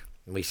porch.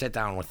 And we sit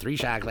down with 3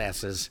 shot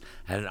glasses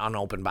and an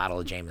unopened bottle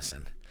of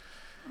Jameson.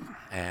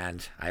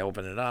 And I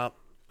open it up.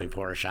 We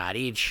pour a shot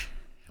each.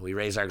 And we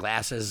raise our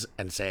glasses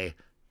and say,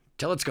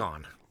 "Till it's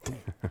gone."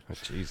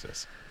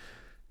 Jesus.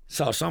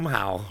 So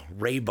somehow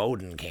Ray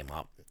Bowden came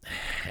up,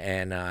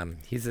 and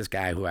he's this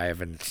guy who I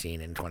haven't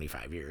seen in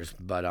 25 years,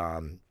 but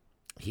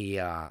he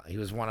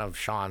was one of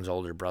Sean's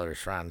older brother's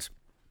friends,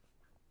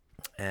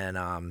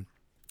 and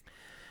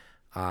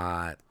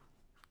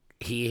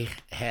he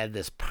had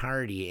this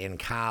party in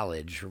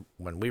college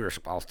when we were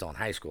all still in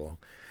high school,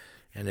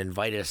 and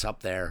invited us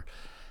up there,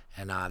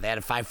 and they had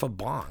a 5 foot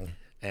bong,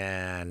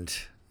 and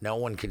no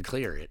one could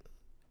clear it,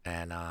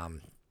 and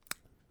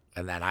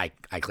then I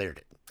cleared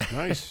it.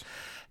 Nice.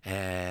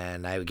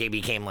 And I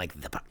became like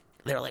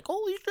they were like,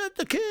 "Holy shit,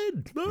 the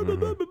kid!" Blah, blah,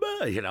 blah, blah,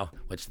 blah, you know,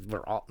 which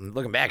we're all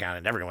looking back on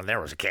it. Everyone there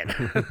was a kid.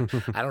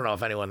 I don't know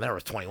if anyone there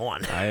was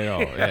 21. I know.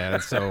 Yeah,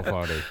 it's so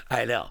funny.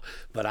 I know,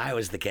 but I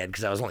was the kid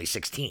because I was only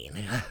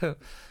 16.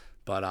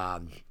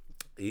 But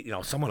you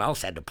know, someone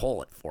else had to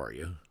pull it for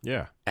you.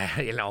 Yeah.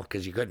 You know,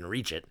 because you couldn't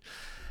reach it.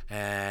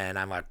 And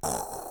I'm like,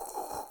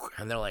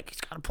 and they're like, he's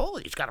got to pull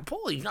it. He's got to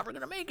pull it. He's never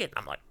gonna make it. And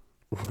I'm like,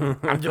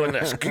 I'm doing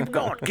this. Keep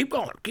going. Keep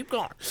going. Keep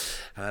going.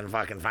 And then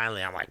fucking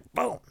finally, I'm like,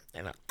 boom.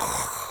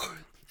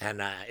 And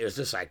it was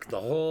just like the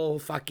whole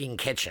fucking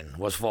kitchen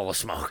was full of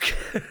smoke.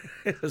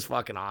 It was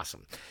fucking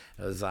awesome.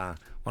 It was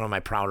one of my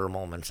prouder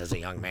moments as a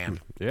young man.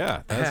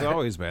 Yeah, that's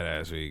always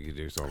badass when you could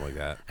do something like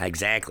that.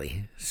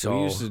 Exactly. So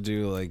We used to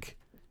do like,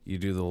 you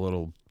do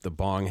the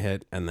bong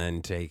hit and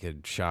then take a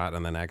shot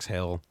and then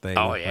exhale thing.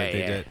 Oh, yeah, like they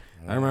yeah. did.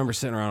 I remember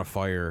sitting around a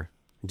fire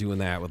doing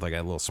that with like a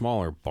little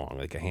smaller bong,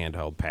 like a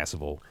handheld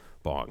passable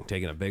bong,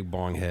 taking a big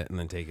bong hit and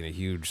then taking a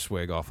huge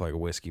swig off like a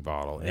whiskey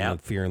bottle. And Yep. then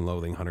Fear and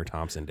Loathing Hunter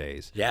Thompson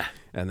days. yeah.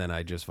 And then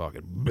I just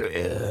fucking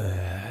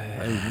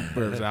and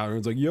burps out and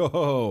it's like,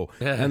 yo.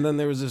 And then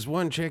there was this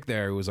one chick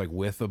there who was like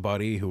with a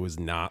buddy who was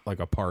not like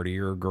a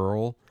partier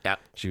girl. Yep.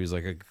 She was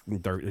like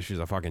she was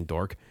a fucking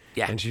dork.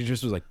 Yeah. And she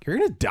just was like, "You're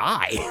gonna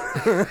die."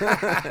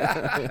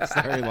 I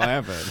started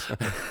laughing.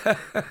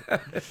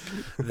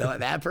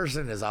 That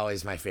person is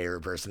always my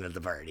favorite person at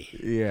the party.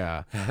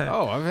 Yeah.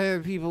 Oh, I've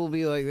had people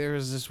be like, there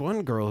was this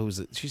one girl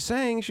she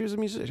sang, she was a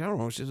musician. I don't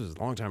know, this was a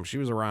long time. She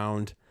was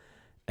around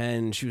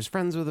and she was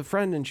friends with a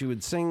friend and she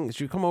would sing.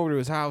 She would come over to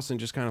his house and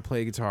just kind of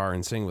play guitar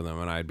and sing with him.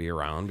 And I'd be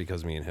around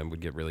because me and him would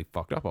get really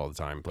fucked up all the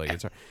time and play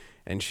guitar.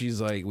 And she's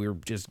like, we were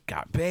just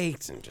got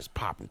baked and just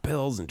popping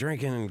pills and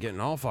drinking and getting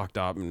all fucked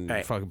up and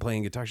Right. fucking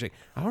playing guitar. She's like,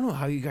 I don't know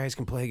how you guys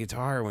can play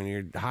guitar when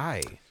you're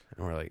high.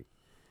 And we're like,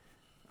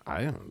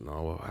 I don't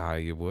know how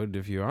you would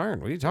if you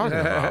aren't. What are you talking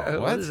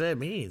about? What does that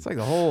mean? It's like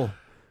the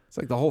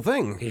whole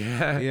thing.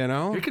 Yeah. You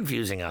know? You're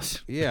confusing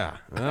us. Yeah.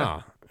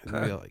 Oh.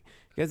 It'd be like,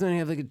 you guys want to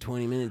have like a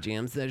 20-minute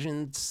jam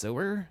session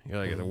sober? You're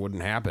like, it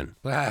wouldn't happen.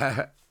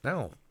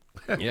 No.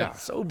 Yeah.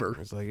 Sober.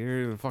 It's like,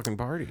 you're at a fucking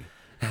party.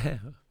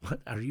 What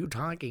are you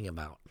talking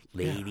about,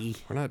 lady?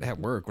 We're not at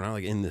work. We're not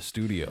like in the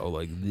studio.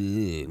 Like,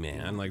 "Bleh,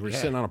 man. Like, we're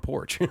sitting on a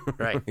porch.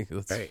 Right. Like,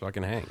 let's Right.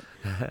 fucking hang.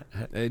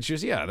 It's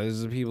just, yeah,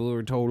 there's people who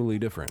are totally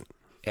different.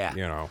 Yeah.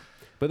 You know?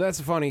 But that's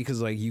funny because,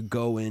 like, you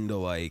go into,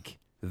 like,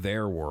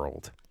 their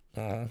world.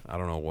 Uh-huh. I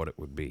don't know what it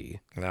would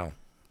be. No.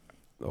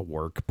 A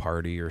work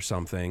party or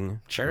something.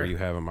 Sure. Where you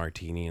have a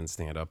martini and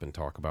stand up and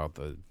talk about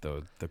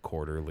the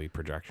quarterly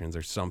projections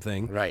or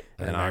something. Right.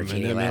 And The I'm in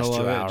martini the lasts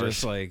middle of 2 it, hours.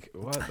 just like,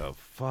 what the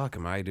fuck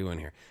am I doing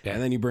here? Yeah.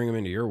 And then you bring them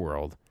into your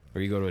world,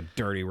 where you go to a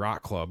dirty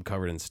rock club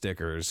covered in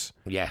stickers.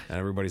 Yeah. And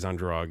everybody's on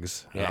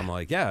drugs. And Yeah. I'm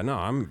like, yeah, no,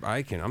 I'm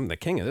the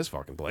king of this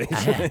fucking place.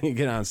 You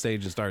get on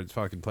stage and start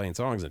fucking playing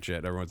songs and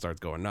shit. Everyone starts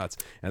going nuts.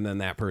 And then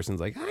that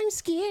person's like, I'm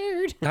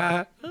scared.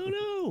 Oh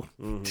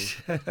no.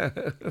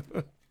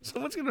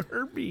 Someone's gonna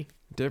hurt me.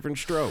 Different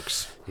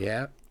strokes.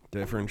 Yeah.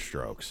 Different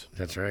strokes.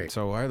 That's right.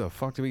 So why the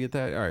fuck did we get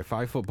that? All right,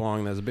 5-foot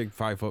bong. That's a big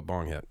 5-foot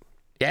bong hit.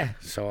 Yeah.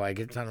 So I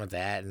get done with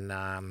that,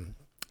 and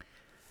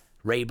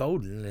Ray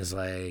Bowden is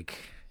like,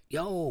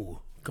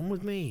 "Yo, come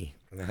with me."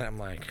 And I'm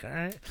like, "All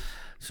right."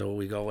 So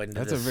we go into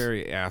That's this. a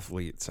very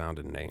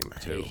athlete-sounding name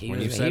too. He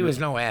was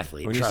no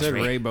athlete. When you trust said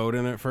me. Ray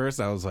Bowden at first,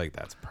 I was like,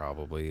 that's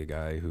probably a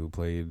guy who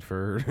played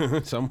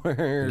for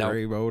somewhere. Nope.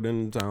 Ray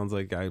Bowden sounds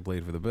like a guy who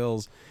played for the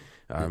Bills.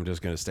 I'm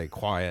just going to stay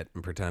quiet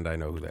and pretend I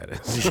know who that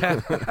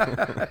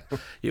is.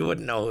 You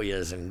wouldn't know who he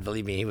is, and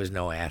believe me, he was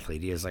no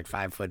athlete. He was like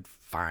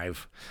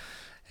 5'5",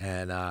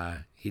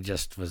 and he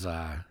just was.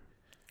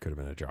 Could have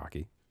been a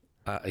jockey.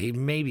 He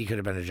maybe could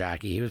have been a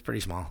jockey. He was pretty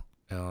small,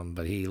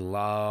 but he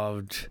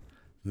loved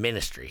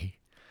Ministry,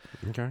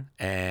 Okay.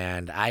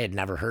 and I had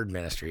never heard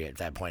Ministry at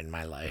that point in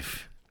my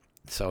life.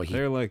 So he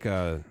They're like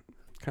a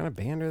kind of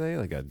band, are they?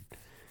 Like a.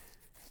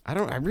 I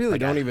really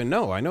don't even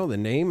know. I know the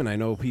name and I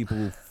know people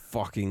who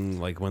fucking,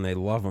 like, when they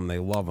love them,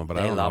 but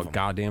I don't know a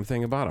goddamn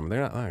thing about them.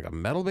 They're not like a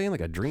metal band, like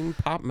a dream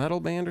pop metal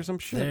band or some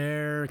shit.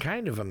 They're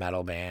kind of a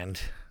metal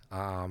band,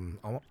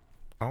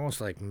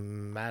 almost like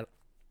metal.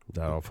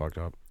 That all fucked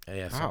up.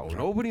 Yeah, How? something.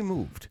 Nobody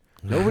moved.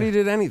 Nobody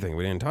did anything.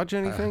 We didn't touch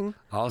anything.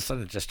 All of a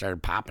sudden, it just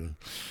started popping.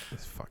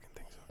 This fucking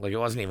thing's. Like it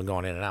wasn't even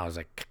going in and out. I was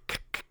like,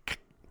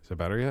 Is it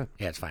better yet?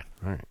 yeah, it's fine.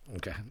 All right.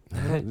 Okay.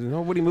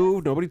 Nobody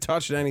moved. Nobody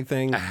touched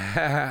anything.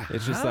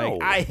 It's just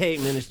like, I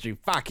hate Ministry.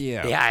 Fuck you.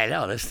 Yeah, I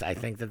know this. I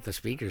think that the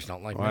speakers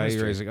don't like Why are you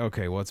Ministry. raising?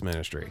 Okay, what's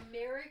Ministry?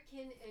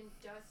 American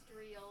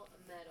Industrial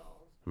Metal.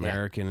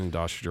 American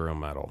Industrial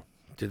Metal.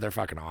 Dude, they're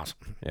fucking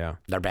awesome. Yeah.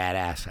 They're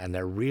badass, and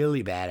they're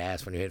really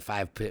badass when you hit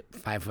 5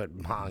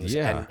 foot bongs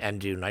Yeah. and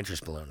do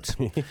nitrous balloons.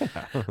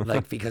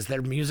 Like because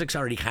their music's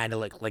already kind of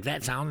like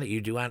that sound that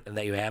you do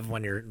that you have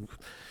when you're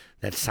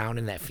that sound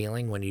and that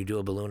feeling when you do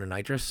a balloon of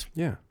nitrous.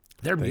 Yeah.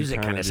 Their They music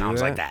kinda kind of do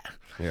sounds like that?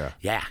 that. Yeah.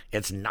 Yeah,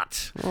 it's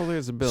nuts. Well,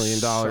 there's $1 billion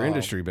So-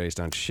 industry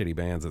based on shitty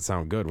bands that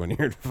sound good when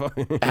you're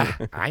fucking.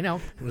 I know,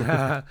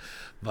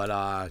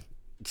 but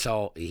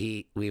So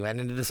we went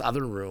into this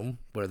other room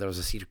where there was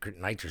a secret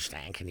nitrous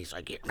tank, and he's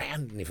like, "Here,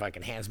 man," and he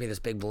fucking hands me this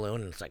big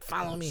balloon, and it's like,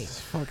 "Follow me."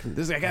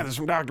 I got this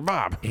from Dr.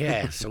 Bob.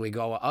 Yeah. So we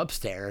go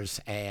upstairs,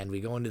 and we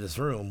go into this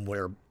room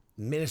where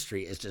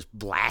Ministry is just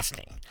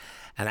blasting,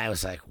 and I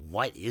was like,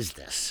 "What is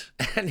this?"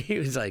 And he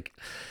was like,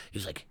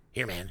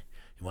 "Here, man,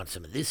 you want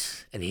some of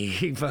this?" And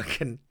he's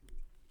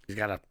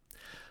got a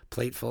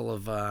plate full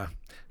of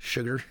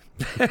sugar.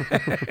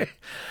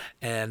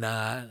 And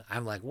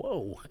I'm like,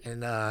 "Whoa."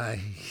 And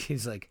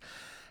he's like,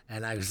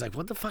 and I was like,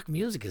 "What the fuck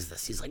music is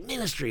this?" He's like,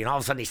 "Ministry." And all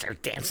of a sudden he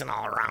starts dancing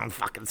all around,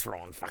 fucking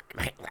throwing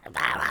fucking,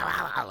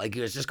 like he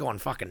was just going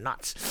fucking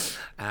nuts.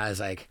 And I was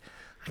like,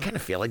 I kind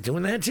of feel like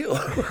doing that too.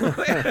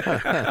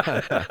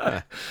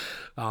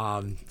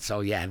 So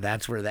yeah,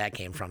 that's where that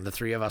came from. The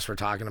three of us were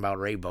talking about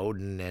Ray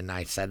Bowden, and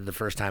I said the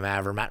first time I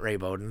ever met Ray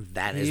Bowden,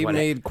 that is He what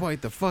made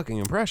quite the fucking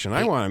impression.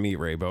 I want to meet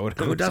Ray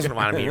Bowden. who doesn't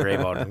want to meet Ray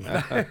Bowden?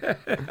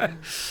 God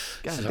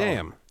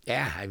damn.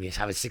 Yeah, I mean,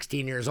 I was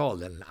 16 years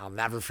old, and I'll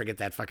never forget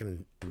that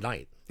fucking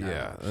night.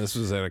 Yeah, this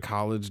was at a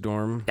college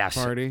dorm Yes.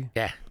 party.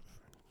 Yeah.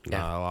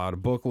 Not a lot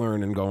of book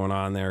learning going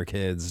on there,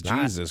 kids.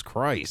 Jesus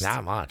Christ.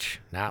 Not much,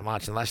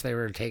 unless they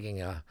were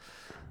taking a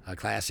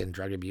class in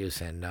drug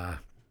abuse and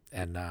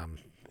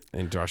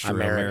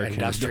Industrial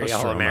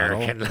industrial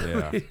American.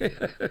 Metal.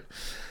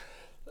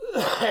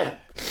 Yeah.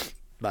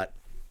 But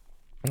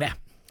yeah,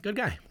 good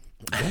guy.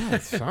 Yeah,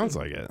 it sounds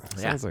like it.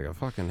 Sounds like a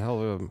fucking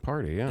hell of a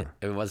party, yeah.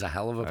 It was a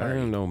hell of a I party.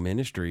 didn't know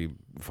Ministry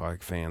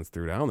fans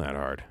threw down that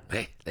hard.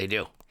 Hey, they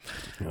do.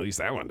 At least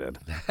that one did.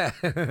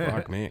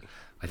 Fuck me.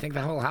 I think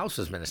the whole house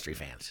was Ministry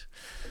fans.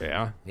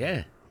 Yeah.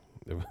 Yeah.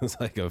 It was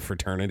like a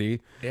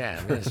fraternity.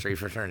 Yeah, Ministry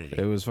fraternity.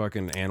 It was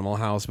fucking Animal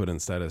House, but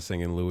instead of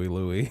singing Louie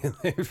Louie,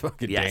 they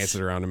fucking Yes. danced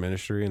around the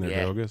Ministry in their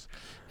Yeah. togas.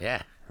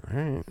 Yeah. All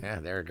right. Yeah,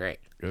 they were great.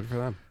 Good for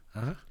them.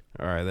 Uh-huh.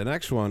 All right. The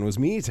next one was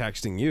me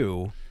texting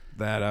you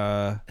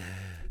that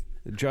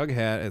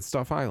Jughead at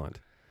Stuff Island,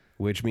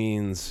 which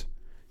means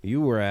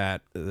you were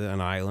at an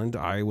island.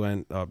 I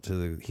went up to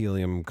the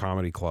Helium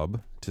Comedy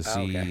Club to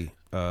see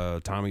okay.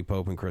 Tommy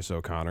Pope and Chris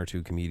O'Connor,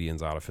 two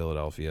comedians out of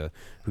Philadelphia,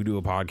 who do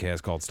a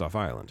podcast called Stuff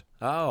Island.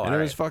 Oh, And all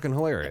it was right. fucking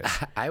hilarious.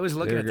 I was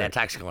looking They're at that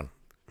text going,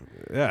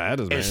 Yeah, that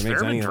doesn't Is make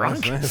Thurman any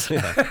less drunk? sense.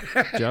 Yeah.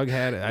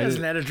 Jughead. I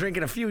hasn't did, had a drink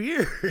in a few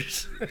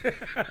years.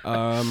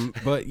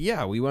 but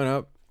yeah, we went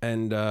up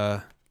and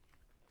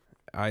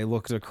I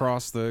looked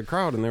across the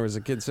crowd and there was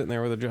a kid sitting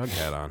there with a jug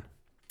hat on.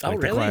 Oh, Like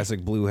really? the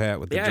classic blue hat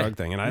with the Yeah. jug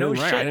thing. And I No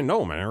didn't shit. I didn't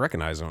know him. I didn't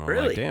recognize him. I'm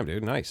Really? like, damn,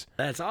 dude, nice.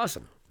 That's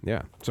awesome.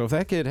 Yeah. So if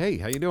that kid, hey,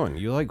 how you doing?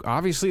 You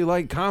obviously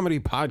like comedy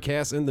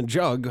podcasts in the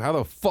jug. How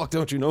the fuck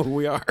don't you know who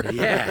we are?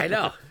 Yeah, I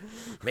know.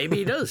 Maybe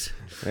he does.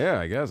 Yeah,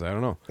 I guess. I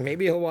don't know.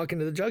 Maybe he'll walk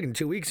into the jug in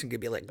 2 weeks and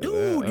be like,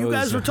 dude, that you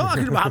guys was- were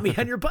talking about me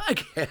on your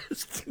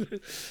podcast.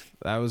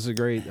 That was a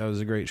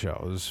great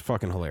show. It was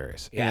fucking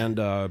hilarious. Yeah.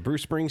 And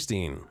Bruce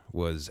Springsteen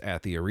was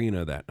at the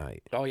arena that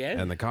night. Oh, yeah?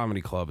 And the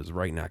comedy club is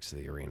right next to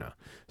the arena.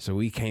 So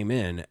we came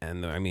in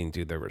and I mean,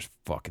 dude, there was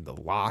fucking the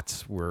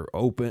lots were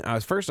open. I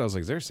was like,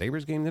 is there a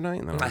Sabres game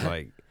tonight? And then I was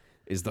like,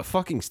 is the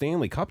fucking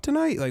Stanley Cup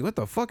tonight? Like, what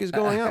the fuck is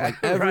going on? Like,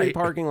 every Right.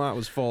 parking lot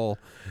was full.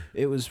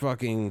 It was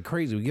fucking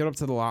crazy. We get up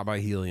to the lot by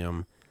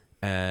Helium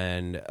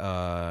and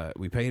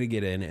we pay to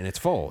get in and it's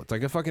full. It's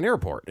like a fucking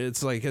airport.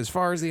 It's like as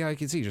far as the eye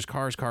can see, just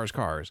cars.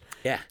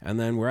 Yeah. And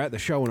then we're at the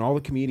show and all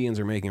the comedians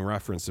are making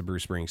reference to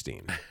Bruce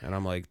Springsteen. And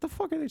I'm like, the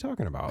fuck are they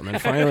talking about? And then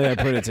finally I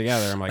put it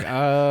together. I'm like,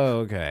 oh,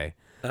 okay.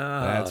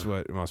 That's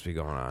what must be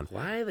going on.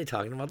 Why are they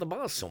talking about the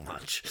boss so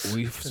much?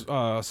 We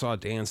saw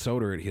Dan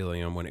Soder at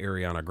Helium when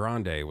Ariana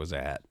Grande was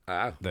at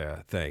Oh.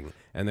 the thing.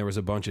 And there was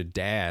a bunch of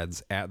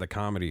dads at the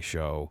comedy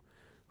show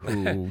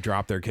who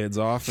dropped their kids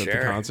off at the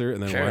Sure. concert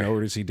and then Sure. went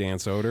over to see Dan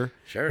Soder.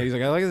 Sure. And he's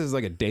like, I like this is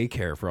like a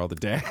daycare for all the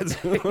dads.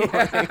 I'm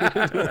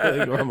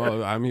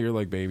here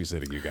like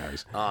babysitting you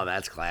guys. Oh,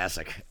 that's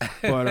classic.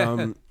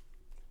 But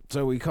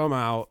so we come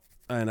out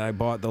and I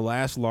bought the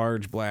last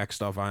large black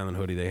Stuff Island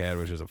hoodie they had,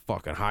 which is a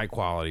fucking high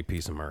quality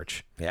piece of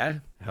merch. Yeah?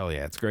 Hell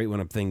yeah, it's great when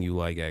a thing you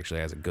like actually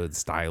has a good,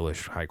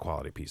 stylish, high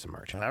quality piece of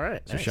merch. All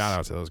right. So nice. shout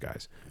out to those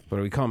guys. But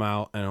we come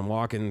out and I'm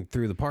walking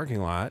through the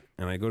parking lot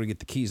and I go to get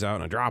the keys out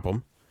and I drop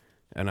them.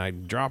 And I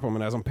drop them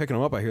and as I'm picking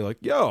them up, I hear like,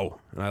 yo.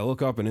 And I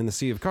look up and in the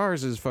sea of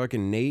cars is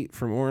fucking Nate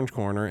from Orange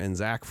Corner and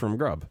Zach from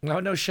Grub. Oh,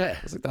 no shit.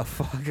 It's like the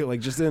fuck, like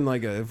just in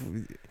like if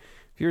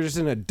you're just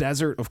in a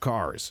desert of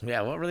cars.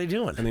 Yeah, what were they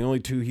doing? And the only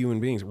two human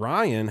beings.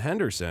 Ryan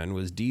Henderson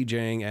was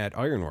DJing at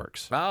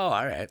Ironworks, Oh,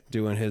 all right.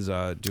 doing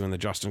the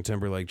Justin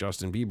Timberlake,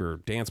 Justin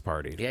Bieber dance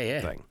party Yeah.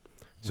 thing.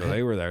 So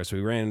they were there. So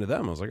we ran into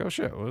them. I was like, oh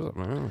shit, what is up,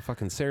 man?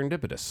 Fucking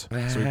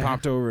serendipitous. So we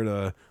popped over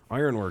to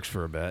Ironworks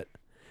for a bit,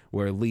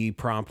 where Lee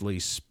promptly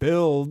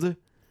spilled.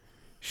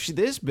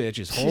 This bitch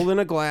is holding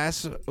a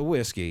glass of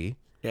whiskey,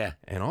 Yeah.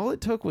 and all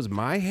it took was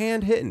my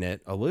hand hitting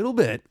it a little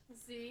bit.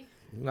 See?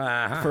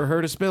 for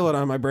her to spill it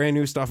on my brand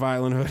new Stuff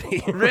Island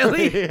hoodie.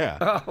 Really? Yeah.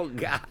 Oh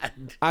God.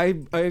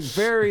 I'm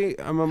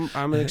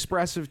an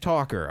expressive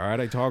talker. All right,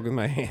 I talk with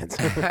my hands.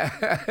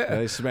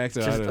 I smacked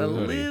it out Just of a the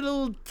hoodie.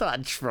 little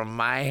touch from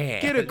my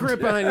hand. Get a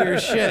grip on your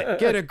shit.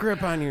 Get a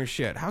grip on your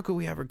shit. How could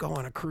we ever go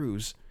on a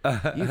cruise?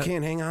 You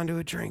can't hang on to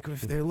a drink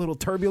if there's a little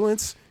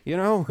turbulence, you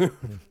know?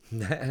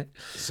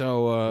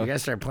 So, You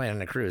guys start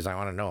planning a cruise. I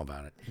want to know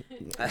about it.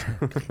 I'll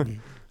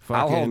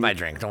fucking- hold my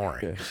drink. Don't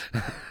worry.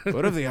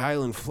 What if the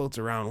island floats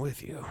around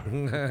with you?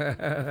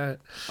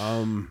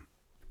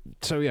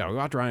 So yeah, we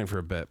got Ryan for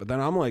a bit, but then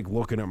I'm like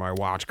looking at my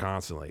watch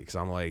constantly because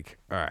I'm like,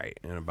 all right,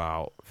 in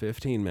about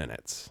 15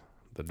 minutes,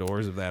 the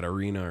doors of that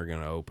arena are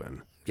gonna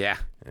open, Yeah.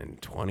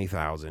 and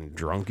 20,000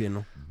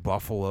 drunken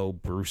Buffalo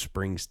Bruce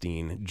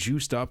Springsteen,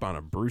 juiced up on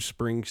a Bruce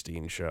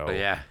Springsteen show. Oh,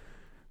 yeah.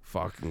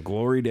 Fucking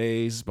glory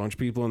days. Bunch of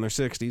people in their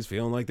 60s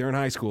feeling like they're in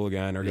high school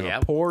again are going to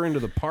Yep. pour into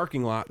the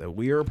parking lot that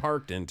we are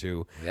parked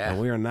into. Yeah.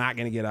 And we are not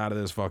going to get out of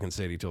this fucking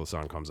city till the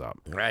sun comes up.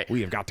 Right. We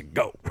have got to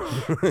go.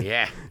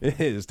 Yeah. It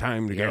is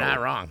time to You're go.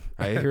 not wrong.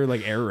 I hear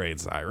like air raid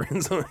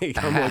sirens.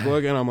 Like, I'm like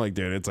looking, I'm like,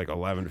 dude, it's like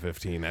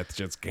 11:15.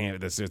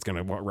 That's just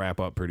gonna wrap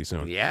up pretty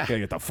soon. Yeah.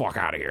 Gotta get the fuck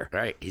out of here.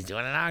 Right. He's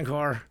doing an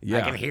encore. I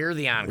Yeah. can hear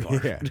the encore.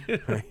 Yeah.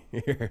 I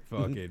hear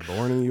fucking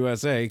Born in the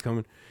USA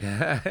coming.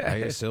 I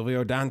hear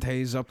Silvio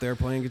Dante's up there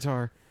playing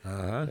guitar.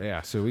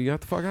 Yeah, so we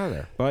got the fuck out of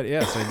there. But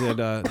yes, I did.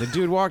 The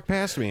dude walked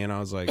past me, and I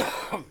was like,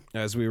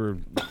 as we were,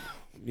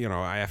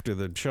 after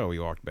the show, he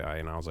walked by,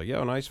 and I was like,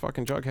 yo, nice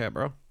fucking jug hat,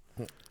 bro.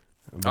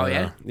 Oh,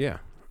 yeah? Yeah.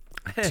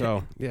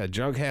 So, yeah,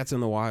 jug hats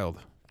in the wild.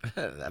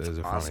 That's Is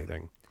a awesome. funny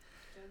thing.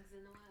 Jugs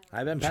in the wild.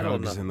 I've been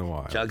pedaling Jugs in the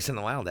wild. Jugs in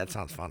the wild. That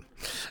sounds fun.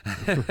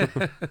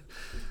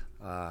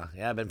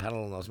 Yeah, I've been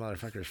pedaling those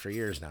motherfuckers for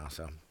years now,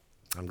 so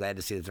I'm glad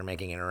to see that they're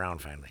making it around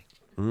finally.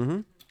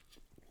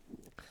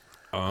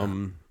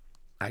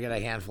 I got a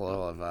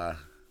handful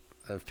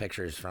of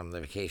pictures from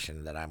the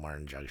vacation that I'm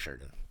wearing jug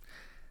shirt in.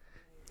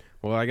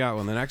 Well, I got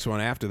one. The next one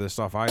after the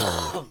Stuff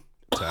Island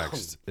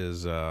text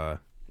is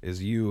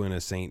you in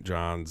a St.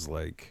 John's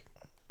like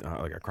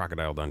a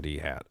Crocodile Dundee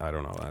hat. I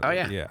don't know. Oh,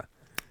 yeah. Yeah.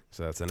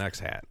 So that's the next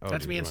hat. Oh,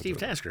 That's dude, me you and went Steve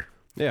to it. Tasker.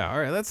 Yeah. All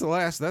right. That's the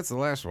last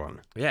one.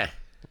 Yeah.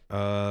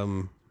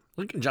 Um.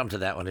 We can jump to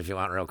that one if you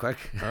want real quick.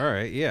 All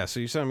right. Yeah. So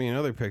you sent me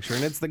another picture,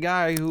 and it's the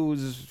guy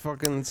who's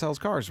fucking sells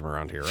cars from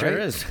around here, right? Sure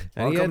is.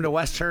 And he Welcome had- to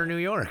West Her, New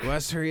York.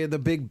 Lester, he had the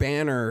big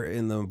banner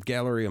in the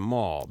Galleria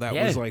Mall. That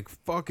Yeah. was like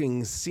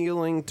fucking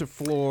ceiling to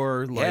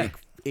floor, like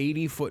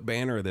 80-foot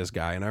banner of this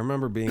guy. And I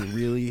remember being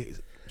really,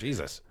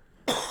 Jesus,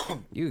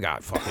 you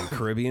got fucking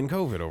Caribbean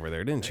COVID over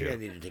there, didn't I you?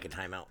 need to take a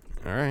time out.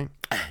 All right.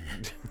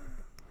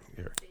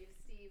 Save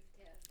Steve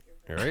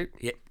Tasker. All right.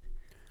 Yeah.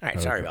 All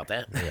right. Sorry about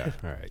that. Yeah.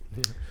 All right.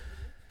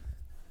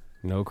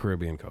 No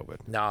Caribbean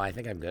COVID. No, I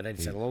think I'm good. I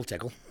just had a little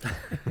tickle.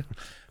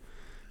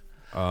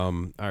 All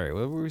right.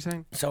 What were we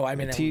saying? So I'm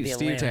in the Steve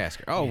Atlanta.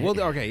 Tasker. Oh, well,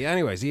 okay. Yeah,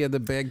 anyways, he had the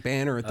big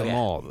banner at the yeah.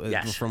 mall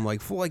Yes. from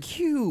like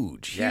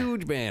huge Yeah.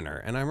 banner.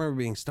 And I remember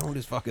being stoned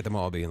as fuck at the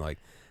mall, being like,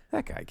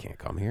 that guy can't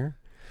come here.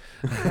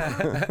 He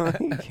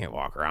can't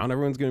walk around.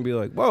 Everyone's going to be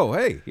like, whoa,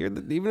 hey,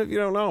 even if you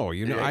don't know,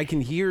 I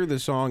can hear the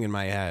song in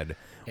my head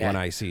when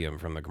I see him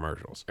from the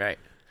commercials. Right.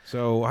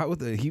 So what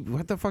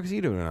the fuck is he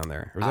doing on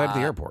there? Or was that at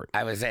the airport?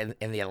 I was in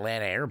the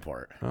Atlanta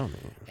airport. Oh,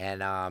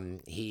 man.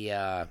 And he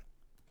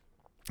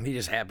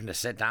just happened to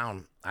sit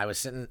down. I was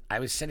sitting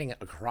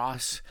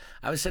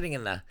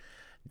in the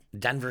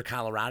Denver,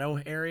 Colorado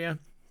area,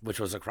 which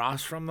was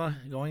across from the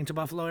going to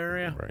Buffalo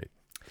area. Right.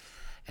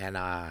 And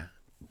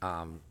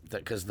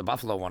because the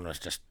Buffalo one was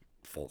just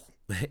full,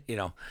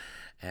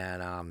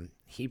 and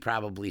he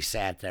probably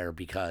sat there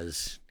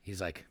because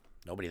he's like,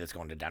 nobody that's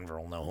going to Denver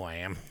will know who I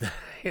am.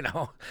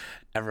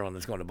 Everyone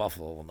that's going to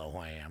Buffalo will know who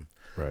I am.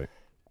 Right.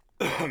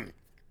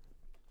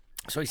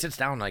 So he sits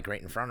down like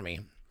right in front of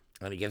me,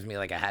 and he gives me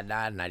like a head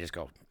nod, and I just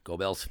go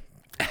Bills.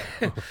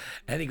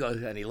 And he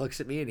goes, and he looks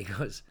at me, and he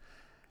goes,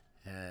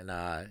 hey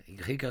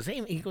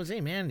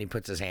man, and he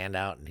puts his hand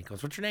out, and he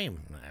goes, what's your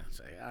name? And I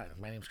say,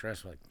 my name's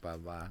Chris. Like blah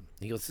blah.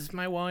 He goes, this is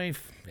my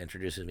wife.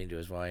 Introduces me to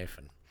his wife,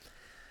 and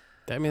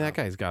I mean, that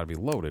guy's got to be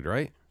loaded,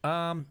 right?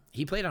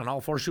 he played on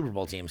all 4 Super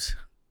Bowl teams.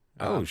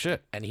 Oh,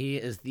 shit. And he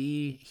is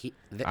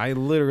I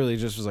literally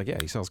just was like, yeah,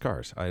 he sells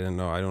cars. I don't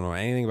know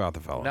anything about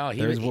the fellow. No,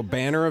 There's a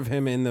banner of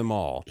him in the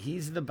mall.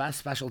 he's the best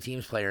special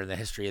teams player in the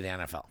history of the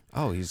NFL.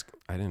 Oh,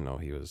 I didn't know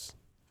he was,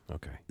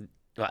 okay.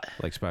 But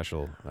Like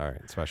Special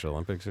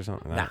Olympics or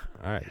something? Nah.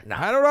 All right. Nah.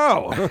 I don't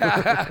know.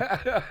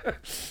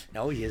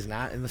 no, he is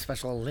not in the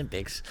Special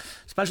Olympics.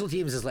 Special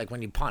teams is like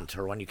when you punt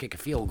or when you kick a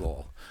field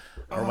goal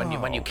or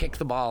when you kick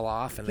the ball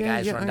off and the Yeah,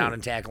 guys yeah, run I- down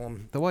and tackle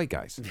him. The white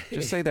guys.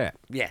 Just say that.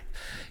 Yeah,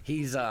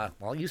 he's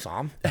well, you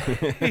saw him.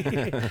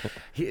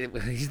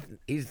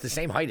 He's the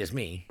same height as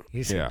me.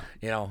 Yeah.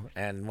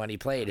 And when he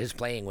played, his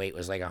playing weight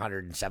was like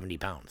 170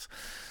 pounds.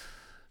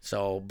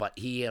 So, but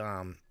he's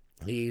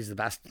the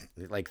best.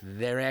 Like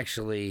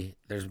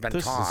there's been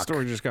The talk.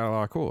 story just got a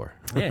lot cooler.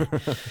 Yeah.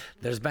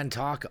 There's been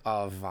talk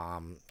of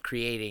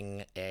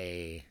creating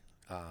a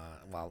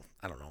well,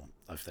 I don't know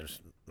if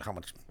there's how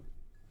much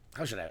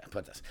how should I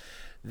put this?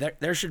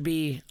 There should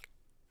be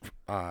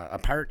a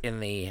part in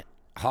the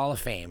Hall of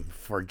Fame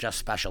for just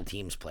special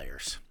teams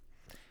players.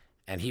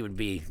 And he would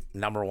be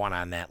number one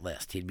on that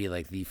list. He'd be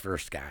like the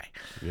first guy.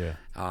 Yeah.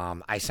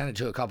 I sent it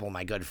to a couple of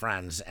my good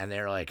friends, and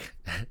they're like,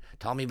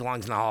 Tommy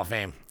belongs in the Hall of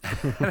Fame.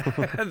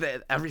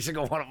 Every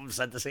single one of them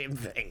said the same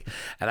thing.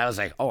 And I was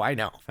like, oh, I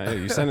know. Hey,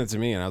 you sent it to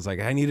me, and I was like,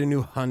 I need a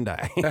new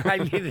Hyundai. I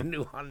need a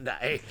new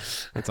Hyundai.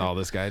 That's all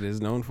this guy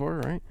is known for,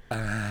 right?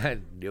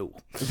 No.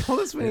 Well,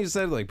 that's when you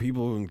said, like,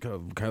 people in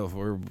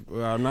California,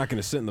 well, I'm not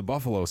going to sit in the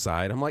Buffalo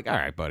side. I'm like, all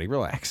right, buddy,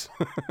 relax.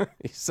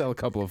 You sell a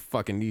couple of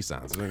fucking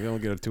Nissans. You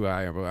don't get it too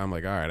high. I'm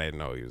like, all right, I didn't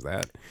know he was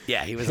that.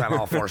 Yeah, he was on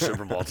all 4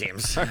 Super Bowl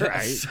teams.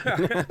 Right.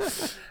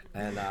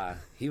 And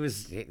he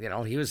was,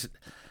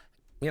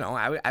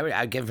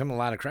 I'd give him a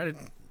lot of credit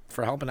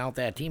for helping out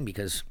that team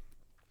because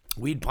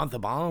we'd punt the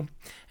ball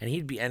and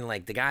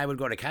the guy would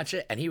go to catch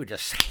it and he would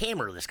just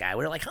hammer this guy.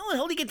 We were like, how the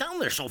hell did he get down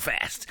there so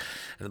fast?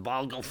 And the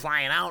ball would go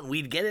flying out and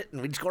we'd get it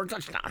and we'd score a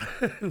touchdown.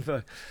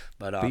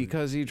 but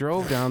Because he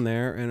drove down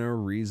there in a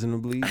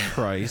reasonably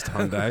priced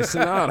Hyundai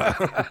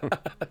Sonata.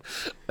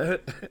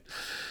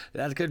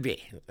 that could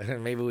be.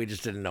 Maybe we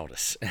just didn't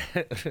notice.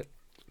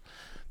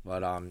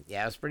 But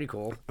yeah, it was pretty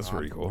cool. That's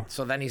pretty cool.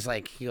 So then he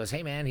goes,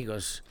 hey man,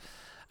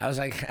 I was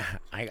like,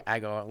 I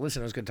go,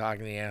 listen, it was good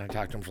talking to you. I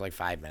talked to him for like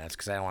 5 minutes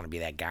because I don't want to be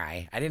that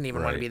guy. I didn't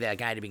even want to be that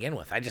guy to begin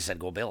with. I just said,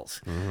 go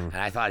Bills. And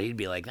I thought he'd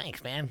be like,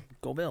 thanks, man.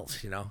 Go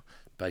Bills,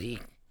 But he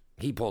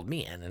pulled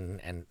me in,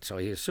 and so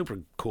he's a super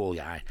cool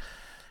guy.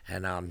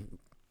 And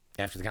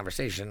after the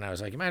conversation, I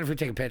was like, you mind if we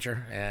take a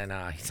picture? And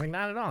he's like,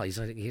 not at all. He's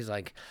like,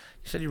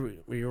 you said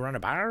you run a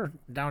bar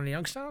down in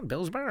Youngstown,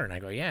 Bill's Bar? And I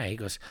go, yeah. He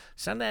goes,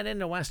 send that in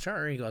to West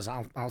Her. He goes,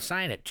 I'll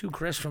sign it. To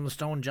Chris from the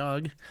Stone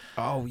Jug.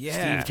 Oh,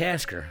 yeah. Steve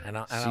Tasker. And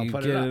I'll you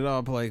put get it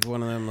up. like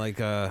one of them, like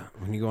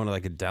when you go into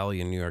like a deli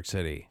in New York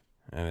City,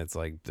 and it's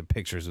like the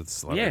pictures with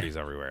celebrities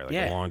everywhere, like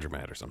a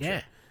laundromat or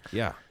something.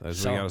 Yeah, we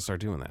got to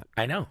start doing that.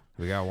 I know.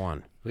 We got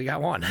one.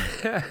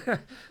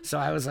 So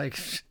I was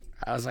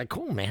like,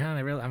 cool, man.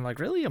 I'm like,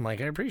 really? I'm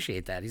like, I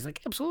appreciate that. He's like,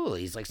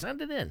 absolutely. He's like,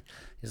 send it in.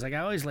 He's like, I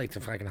always like to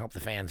fucking help the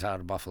fans out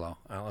of Buffalo.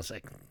 I was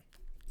like,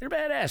 you're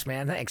badass,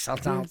 man. Thanks. I'll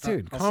Dude,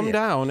 I'll calm see it.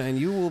 down, and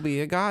you will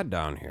be a god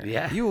down here.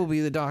 Yeah. You will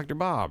be the Dr.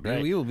 Bob.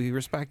 Right. You will be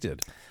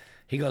respected.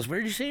 He goes, where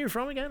did you say you're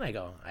from again? I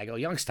go,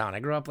 Youngstown. I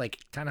grew up like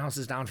 10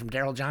 houses down from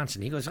Daryl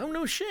Johnson. He goes, oh,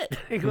 no shit.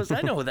 He goes,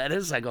 I know who that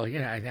is. I go,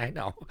 yeah, I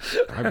know.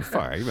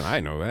 Even I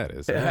know who that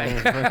is.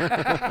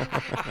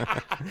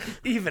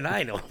 Even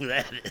I know who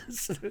that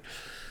is.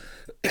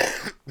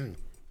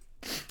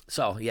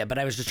 So, yeah, but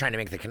I was just trying to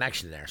make the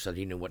connection there so that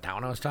he knew what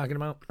town I was talking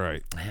about.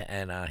 Right.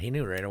 And he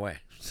knew right away.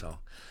 So,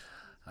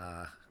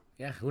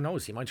 yeah, who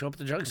knows? He might show up at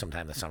the Jug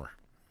sometime this summer.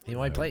 He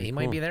might play. He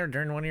might be there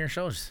during one of your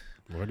shows.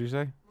 What do you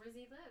say? Where does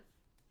he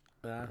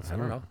live? I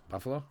don't know.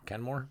 Buffalo?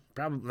 Kenmore?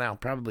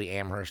 Probably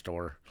Amherst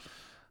or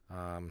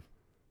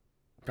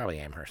probably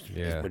Amherst.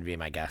 Yeah. Would be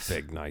my guess.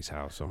 Big, nice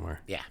house somewhere.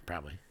 Yeah,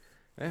 probably.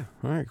 Yeah.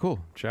 All right, cool.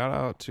 Shout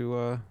out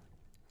to,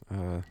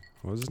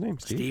 what was his name?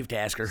 Steve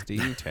Tasker.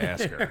 Steve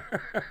Tasker.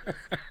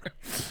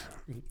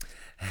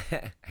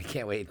 I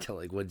can't wait until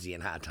like Woodsy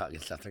and Hot Dog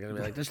and stuff. They're gonna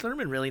be like, does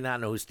Thurman really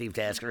not know who Steve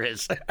Tasker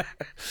is?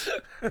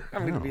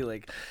 I'm gonna be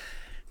like,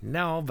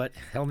 no, but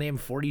he'll name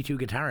 42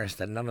 guitarists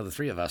that none of the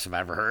three of us have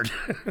ever heard.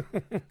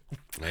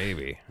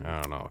 Maybe.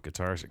 I don't know.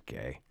 Guitars are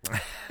gay.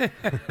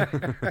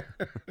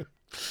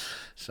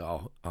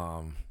 So,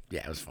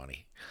 yeah, it was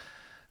funny.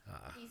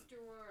 East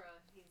Aurora,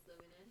 he's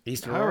living in.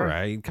 East All Aurora.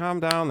 right. Calm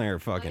down there,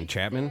 fucking Like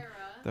Chapman. Sarah.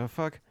 The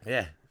fuck?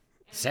 Yeah.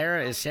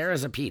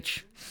 Sarah's a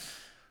peach.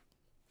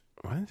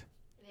 What?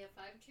 They have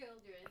 5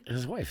 children.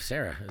 His wife,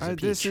 Sarah, is a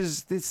peach.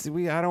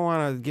 I don't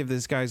want to give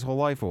this guy's whole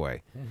life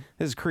away.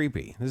 This is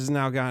creepy. This has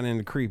now gotten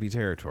into creepy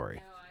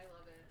territory. Oh, I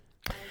love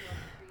it.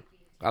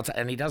 I love creepy.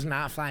 And he does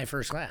not fly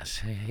first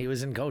class. He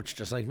was in coach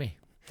just like me.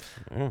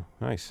 Oh,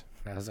 nice.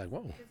 I was like,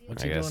 whoa,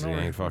 what's I he guess doing he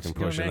over? ain't what's fucking he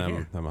doing pushing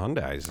back them here?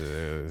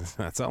 Hyundais.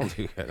 Not selling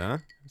too good, huh?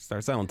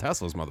 Start selling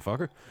Teslas,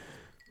 motherfucker.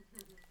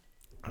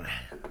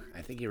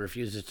 I think he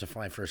refuses to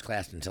fly first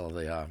class until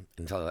the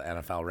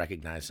NFL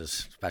recognizes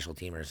special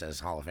teamers as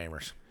Hall of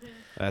Famers.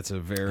 That's a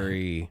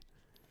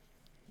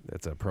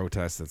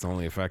protest that's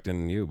only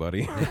affecting you,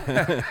 buddy.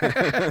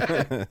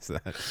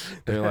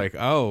 They're like,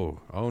 oh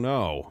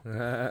no.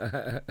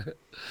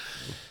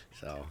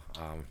 So,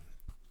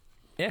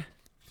 yeah,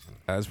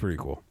 That's pretty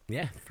cool.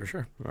 yeah, for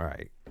sure. All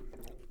right.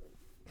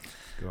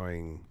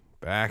 Going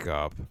back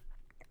up.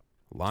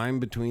 Line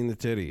between the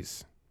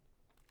titties.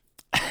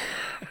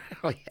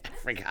 Oh yeah, I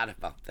forgot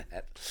about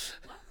that.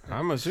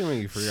 I'm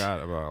assuming you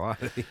forgot about a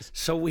lot of these.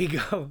 So we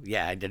go.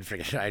 Yeah, I did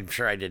forget. I'm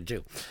sure I did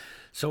too.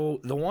 So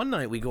the one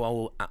night we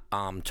go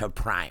to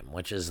Prime,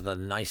 which is the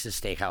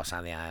nicest steakhouse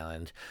on the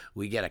island.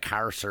 We get a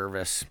car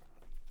service,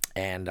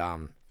 and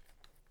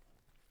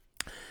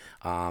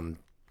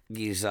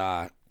these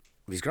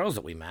girls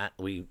that we met,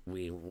 we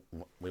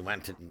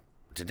went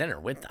to dinner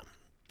with them.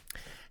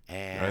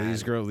 And Are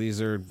these girls?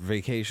 These are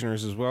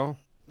vacationers as well.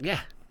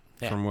 yeah.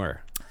 From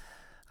where?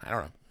 I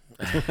don't know.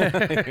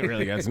 He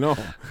really gets no.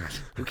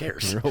 Who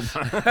cares?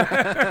 Robot.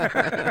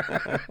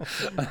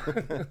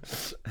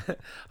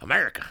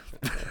 America.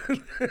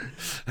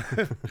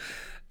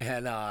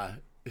 And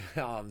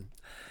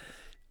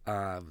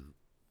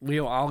we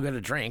all got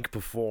a drink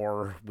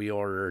before we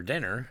order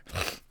dinner.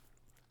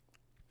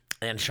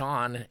 And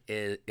Sean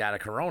got a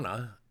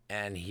Corona,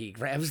 and he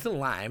grabs the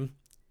lime,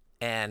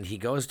 and he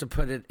goes to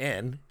put it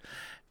in,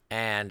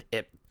 and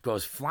it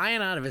goes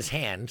flying out of his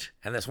hand.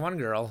 And this one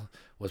girl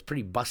was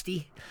pretty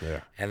busty,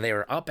 and they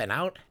were up and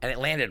out, and it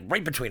landed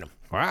right between them.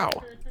 Wow.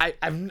 I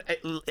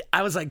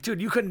was like, dude,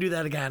 you couldn't do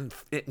that again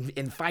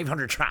in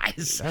 500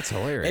 tries. That's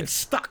hilarious. It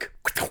stuck.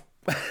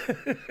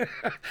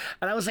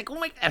 And I was like, oh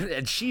my,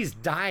 and she's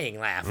dying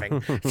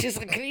laughing. She's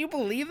like, can you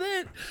believe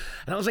it?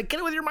 And I was like, get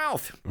it with your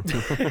mouth.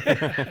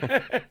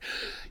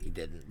 He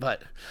didn't,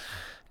 but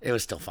it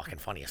was still fucking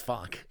funny as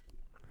fuck.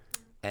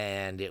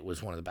 And it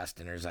was one of the best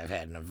dinners I've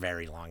had in a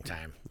very long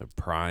time. The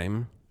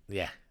Prime.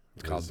 Yeah,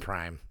 it's called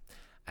Prime.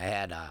 I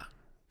had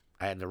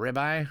the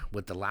ribeye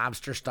with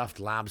the stuffed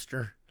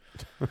lobster.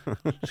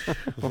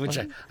 Which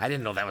I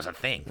didn't know that was a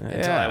thing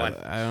until I went.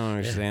 I don't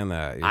understand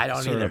that. You're I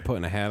don't sort either. of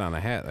putting a hat on a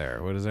hat there.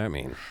 What does that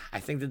mean? I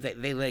think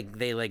that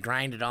they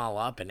grind it all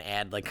up and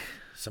add like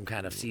some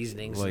kind of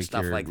seasonings and Like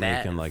stuff you're like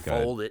that. making And like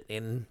fold it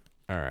in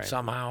All right.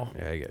 somehow.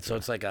 Yeah, I get So you.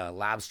 it's like a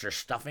lobster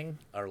stuffing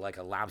or like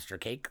a lobster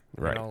cake,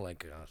 Right. You know,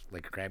 like a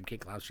crab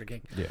cake, lobster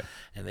cake. Yeah.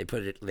 And they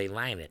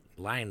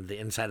line the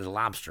inside of the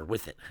lobster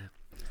with it.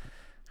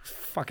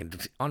 Fucking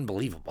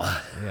unbelievable.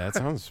 Yeah, that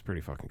sounds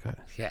pretty fucking good.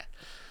 Yeah.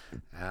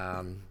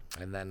 And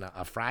then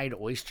a fried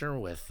oyster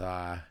with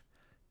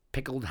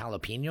pickled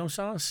jalapeno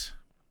sauce.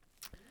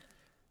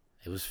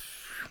 It was,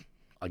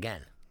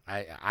 again,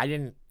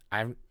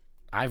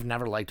 I've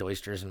never liked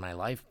oysters in my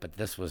life, but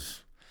I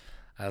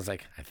was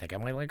like, I think I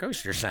might like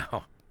oysters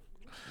now.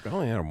 I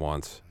only had them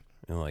once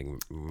in like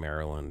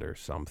Maryland or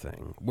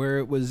something, where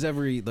it was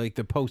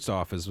the post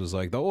office was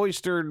like the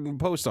oyster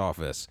post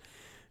office.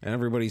 And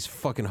everybody's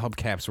fucking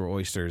hubcaps were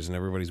oysters, and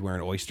everybody's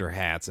wearing oyster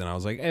hats. And I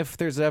was like, if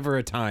there's ever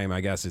a time,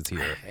 I guess it's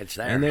here. It's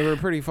there. And they were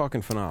pretty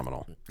fucking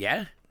phenomenal.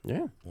 Yeah?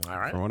 Yeah. All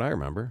right. From what I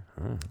remember.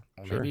 Well,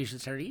 maybe you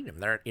should start eating them.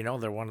 They're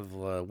one of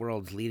the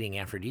world's leading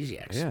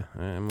aphrodisiacs. Yeah,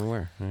 I'm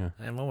aware. Yeah.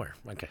 I'm aware.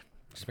 Okay.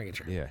 Just making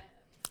sure. Yeah.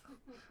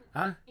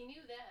 Huh? He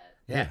knew that.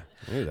 Yeah.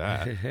 I knew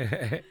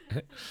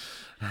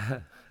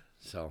that.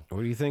 So. What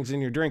do you think's in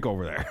your drink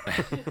over there?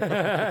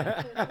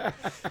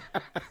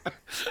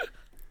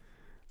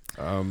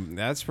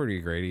 That's pretty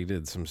great. He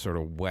did some sort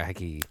of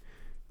wacky,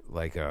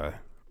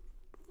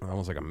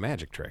 almost like a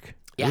magic trick.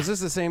 Yeah. Was this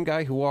the same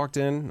guy who walked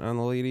in on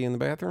the lady in the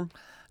bathroom?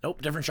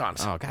 Nope, different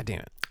Sean's. Oh, god damn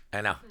it.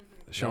 I know.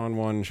 Sean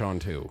 1, Sean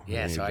 2.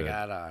 Yeah, And so he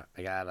I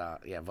did.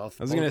 got both.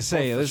 I was going to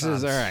say, this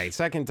is all right.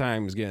 Second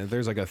time is getting,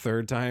 there's like a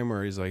third time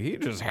where he's like, he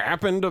just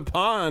happened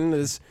upon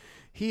this.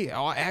 He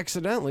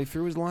accidentally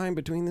threw his line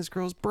between this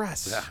girl's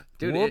breasts. Yeah,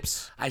 dude.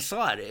 Whoops. I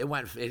saw it. It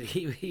went.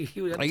 He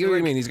went Like, to, what do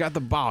you mean? He's got the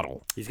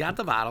bottle. He's got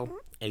the bottle.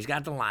 And he's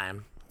got the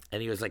lime.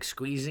 And he was like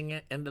squeezing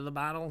it into the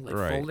bottle, like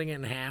Right. folding it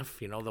in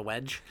half. You know, the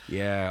wedge.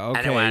 Yeah, And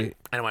okay.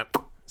 it went.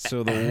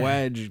 So the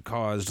wedge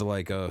caused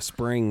like a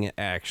spring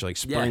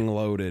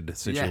loaded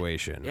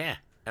situation. Yeah.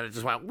 And it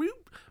just went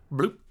whoop,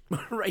 bloop,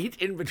 right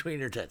in between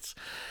her tits.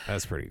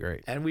 That's pretty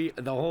great. And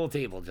the whole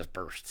table just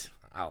burst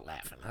out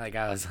laughing. Like,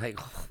 I was like,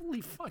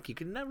 holy fuck, you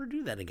can never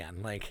do that again.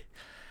 Like,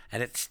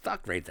 and it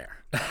stuck right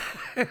there.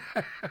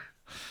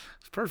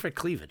 It's perfect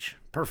cleavage.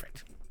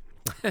 Perfect.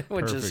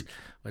 which is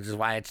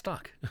why it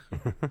stuck.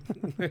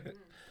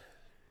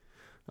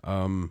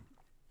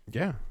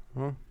 Yeah,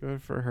 well,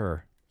 good for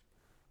her.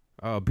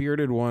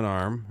 Bearded one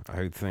arm.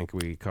 I think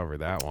we covered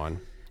that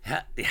one.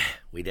 Yeah,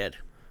 we did.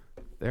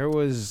 There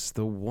was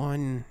the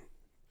one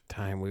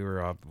time we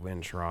were up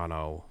in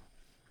Toronto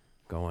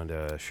going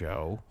to a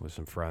show with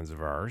some friends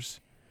of ours.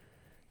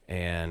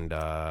 And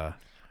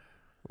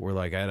we're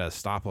like at a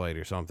stoplight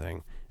or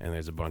something. And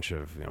there's a bunch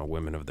of,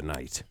 women of the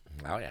night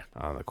Oh, yeah.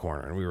 on the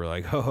corner. And we were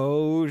like,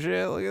 oh,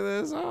 shit, look at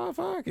this. Oh,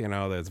 fuck.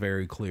 That's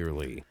very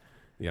clearly,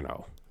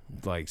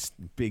 like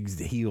big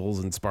heels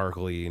and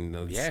sparkly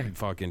and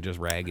fucking just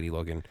raggedy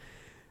looking.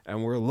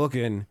 And we're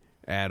looking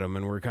at them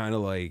and we're kind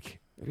of like,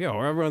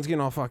 everyone's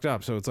getting all fucked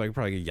up. So it's like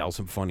probably gonna yell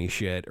some funny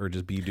shit or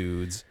just be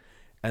dudes.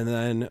 And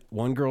then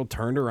one girl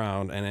turned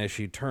around, and as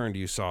she turned,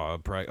 you saw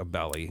a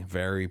belly,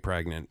 very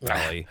pregnant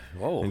belly.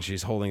 Whoa. And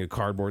she's holding a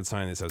cardboard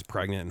sign that says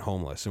pregnant and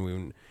homeless.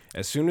 And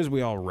as soon as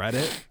we all read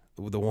it,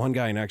 the one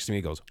guy next to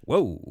me goes,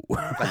 whoa. we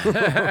were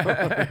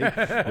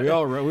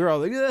all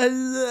like,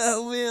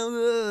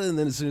 and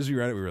then as soon as we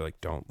read it, we were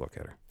like, don't look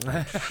at her.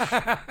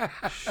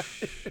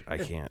 Shh.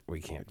 We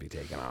can't be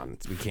taken on.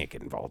 We can't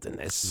get involved in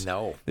this.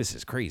 No. This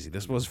is crazy.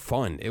 This was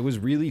fun. It was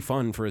really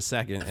fun for a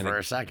second. And For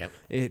a second.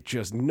 it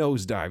just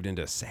nosedived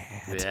into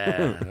sad.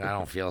 Yeah, I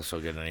don't feel so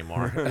good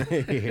anymore.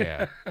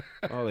 Yeah.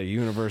 All the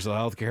universal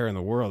health care in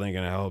the world ain't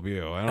going to help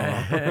you. I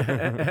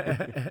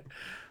don't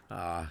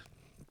know.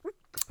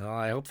 Well,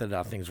 I hope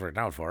that things worked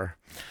out for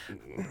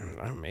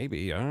her.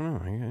 Maybe. I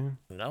don't know.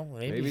 No,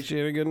 Maybe she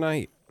had a good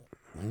night.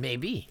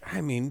 Maybe.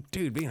 I mean,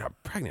 dude, being a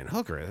pregnant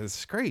hooker,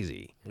 is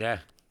crazy. Yeah.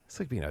 It's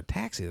like being a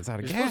taxi that's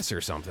out of gas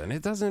or something.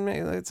 It doesn't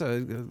make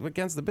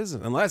against the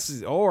business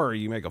unless or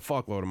you make a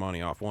fuckload of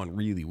money off one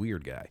really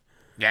weird guy.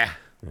 Yeah.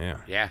 Yeah.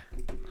 Yeah.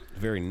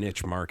 Very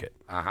niche market.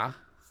 Uh-huh.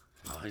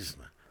 Always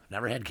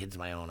never had kids of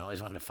my own.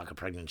 Always wanted to fuck a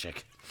pregnant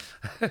chick.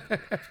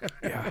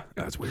 Yeah,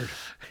 that's weird.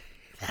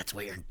 That's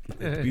weird.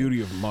 The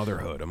beauty of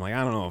motherhood. I'm like,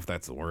 I don't know if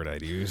that's the word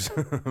I'd use.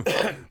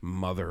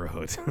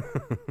 Motherhood.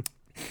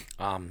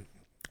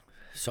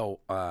 So,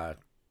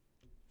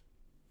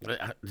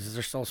 is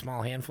there still a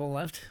small handful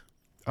left?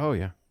 Oh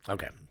yeah.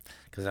 Okay.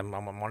 Because I'm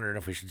wondering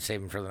if we should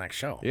save them for the next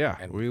show. Yeah,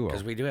 we will.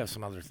 Because we do have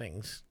some other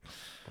things.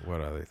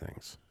 What other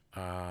things?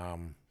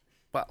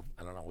 Well,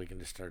 I don't know. We can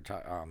just start,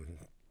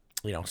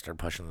 start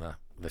pushing the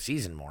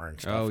season more and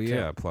stuff. Oh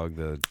yeah, too. plug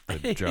the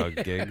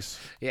jug gigs.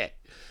 Yeah.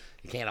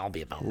 You can't all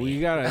be about Well, me.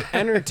 you gotta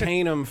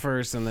entertain them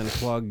first, and then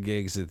plug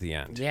gigs at the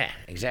end. Yeah,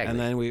 exactly. And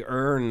then we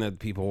earn that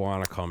people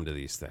want to come to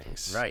these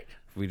things. Right.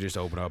 If we just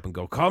open up and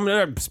go, come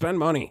there, spend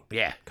money.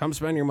 Yeah. Come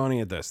spend your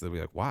money at this. They'll be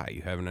like, why?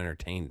 You haven't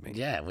entertained me.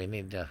 Yeah, we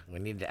need to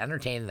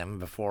entertain them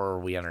before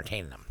we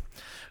entertain them.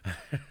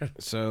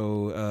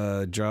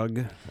 So,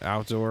 jug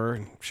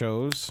outdoor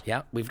shows.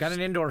 Yeah, we've got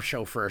an indoor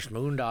show first.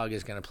 Moondog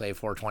is going to play a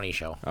 420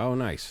 show. Oh,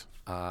 nice.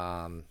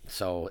 And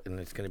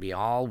it's going to be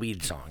all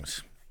weed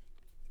songs,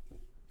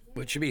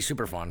 which should be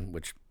super fun.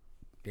 Which,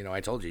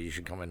 I told you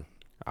should come in.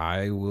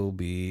 I will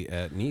be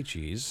at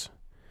Nietzsche's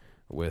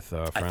with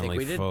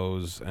Friendly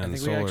Foes and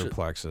Solar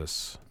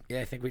Plexus.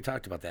 Yeah, I think we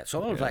talked about that.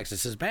 Solar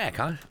Plexus is back,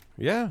 huh?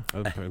 Yeah,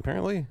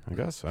 apparently. I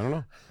guess. I don't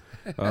know.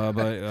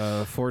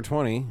 But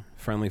 420,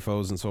 Friendly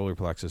Foes and Solar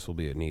Plexus will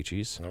be at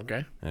Nietzsche's.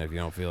 Okay. And if you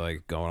don't feel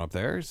like going up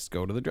there, just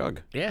go to the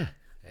jug. Yeah.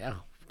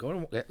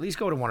 At least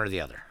go to one or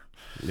the other.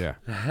 Yeah.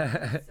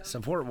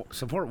 Support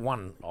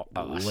one of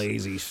us.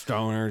 Lazy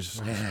stoners.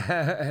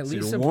 At least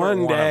your support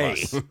one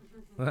day. Of us.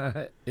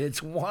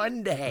 It's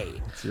one day.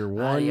 It's your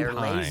one your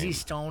time. lazy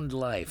stoned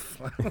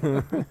life.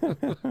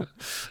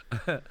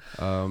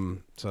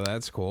 So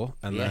that's cool.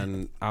 And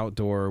then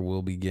outdoor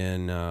will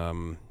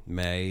begin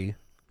May.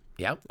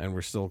 Yep. And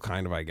we're still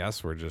kind of, I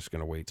guess, we're just going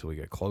to wait till we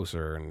get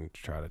closer and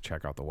try to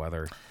check out the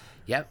weather.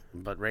 Yep.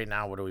 But right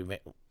now, what do we make?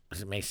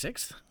 Is it May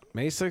 6th?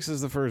 May 6th is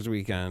the first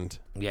weekend.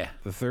 Yeah.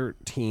 The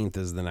 13th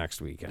is the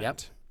next weekend. Yep.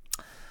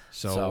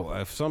 So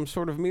if some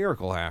sort of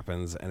miracle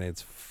happens and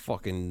it's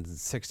fucking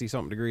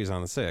 60-something degrees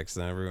on the 6th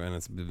and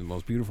it's the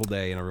most beautiful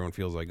day and everyone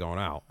feels like going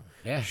out,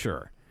 Yeah.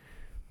 sure.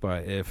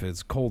 But if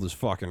it's cold as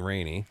fucking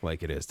rainy,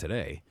 like it is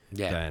today,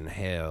 Yeah. then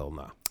hell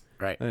no.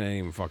 Right. That ain't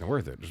even fucking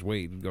worth it. Just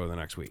wait and go the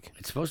next week.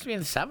 It's supposed to be in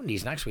the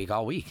 70s next week,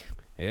 all week.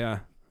 Yeah.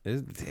 I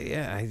don't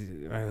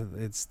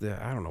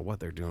know what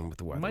they're doing with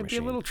the weather Might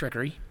machine. be a little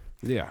trickery.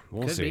 Yeah,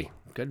 we'll see.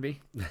 Could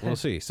be. We'll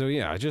see. So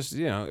yeah, just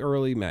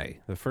early May,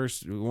 the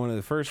first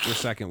or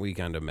second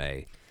weekend of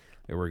May,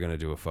 we're gonna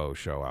do a faux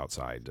show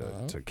outside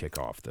to kick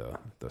off the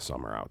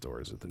summer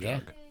outdoors at the Yeah.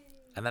 jug.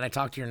 And then I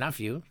talked to your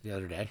nephew the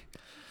other day.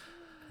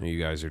 And you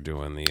guys are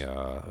doing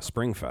the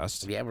Spring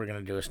Fest. Yeah, we're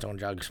gonna do a Stone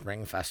Jug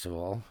Spring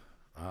Festival.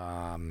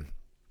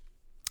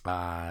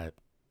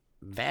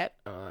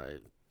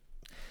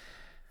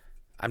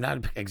 I'm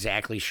not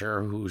exactly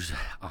sure who's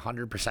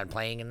 100%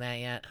 playing in that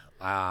yet.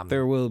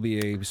 There will be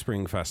a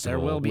Spring Festival.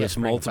 There will be a with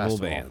spring multiple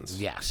festival.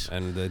 bands. Yes.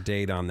 And the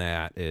date on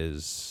that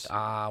is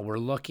We're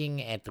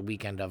looking at the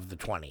weekend of the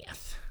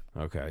 20th.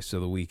 okay. So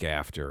the week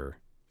after.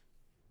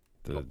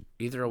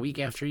 Either a week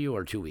after you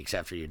or 2 weeks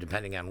after you,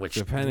 depending on what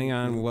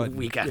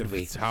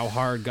weekend how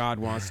hard God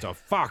wants to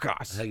fuck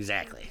us.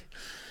 Exactly.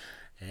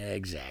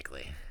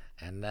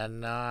 And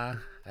then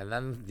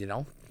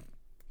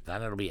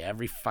then it'll be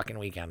every fucking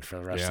weekend for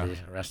the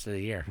rest of the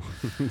year.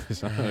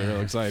 I'm real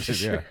excited.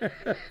 Yeah,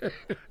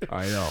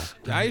 I know.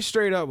 I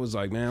straight up was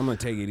like, man, I'm gonna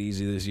take it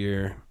easy this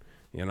year.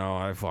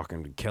 I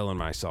fucking been killing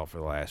myself for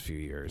the last few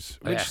years,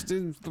 which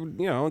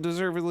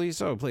deservedly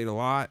so. Played a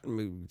lot,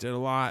 did a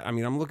lot. I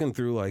mean, I'm looking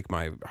through like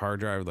my hard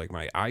drive, like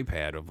my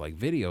iPad of like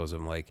videos.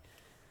 I'm like,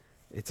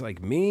 it's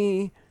like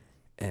me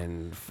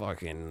and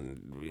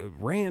fucking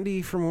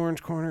Randy from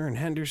Orange Corner and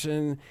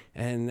Henderson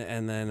and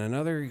then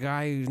another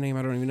guy whose name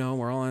I don't even know.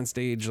 We're all on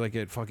stage like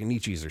at fucking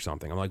Nietzsche's or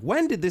something. I'm like,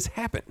 when did this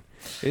happen?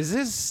 Is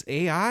this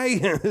AI?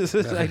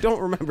 I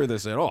don't remember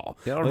this at all.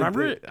 You don't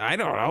remember it? I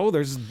don't know.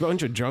 There's a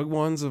bunch of jug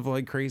ones of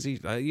like crazy.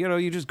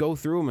 You just go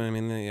through them. I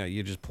mean,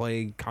 you just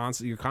play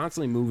constant. You're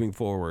constantly moving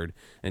forward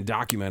and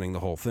documenting the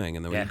whole thing.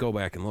 And then when you go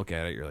back and look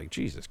at it, you're like,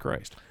 Jesus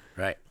Christ.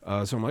 Right.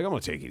 So I'm like, I'm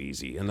gonna take it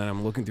easy, and then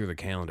I'm looking through the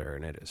calendar,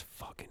 and it is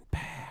fucking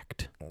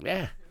packed.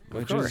 Yeah,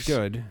 which is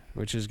good.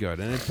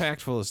 And it's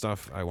packed full of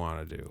stuff I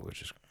want to do,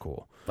 which is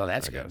cool. Well,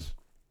 that's I good. guess.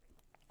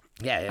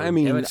 Yeah, I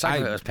mean, it would suck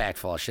if it was packed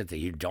full of shit that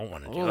you don't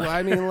want to do. Well,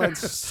 I mean,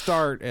 let's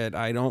start at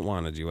I don't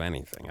want to do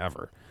anything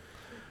ever.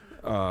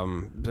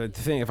 The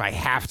thing, if I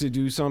have to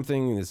do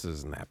something, this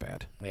isn't that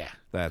bad. Yeah.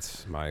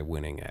 That's my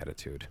winning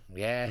attitude.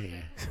 Yeah.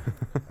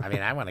 I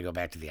mean, I want to go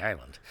back to the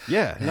island.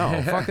 Yeah,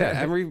 no, fuck that.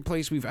 Every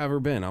place we've ever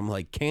been, I'm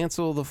like,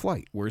 cancel the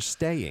flight. We're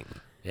staying.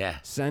 Yeah.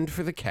 Send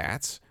for the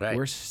cats. Right.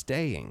 We're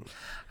staying.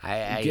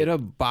 I Get a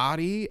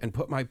body and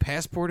put my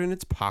passport in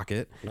its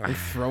pocket and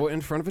throw it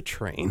in front of a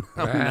train.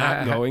 I'm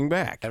not going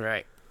back.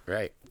 Right.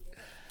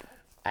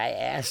 I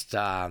asked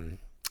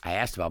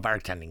about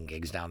bartending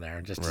gigs down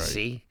there just to Right.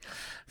 see,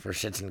 for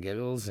shits and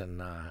giggles,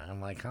 and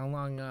I'm like, how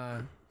long?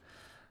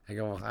 I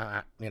go,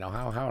 how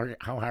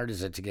hard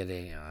is it to get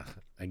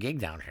a gig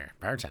down here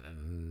bartending?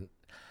 And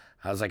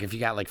I was like, if you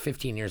got like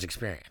 15 years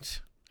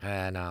experience,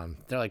 and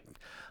they're like,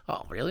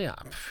 oh really?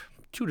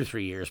 2 to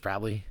 3 years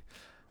probably.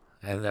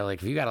 And they're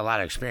like, if you got a lot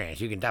of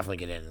experience, you can definitely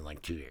get in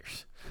like 2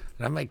 years.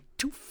 And I'm like,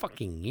 2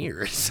 fucking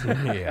years?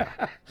 Yeah.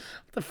 What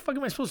the fuck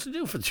am I supposed to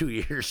do for 2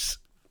 years?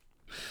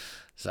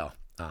 So,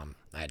 I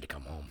had to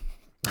come home.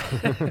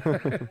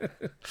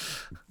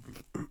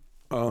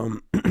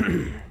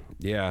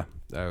 Yeah,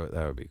 that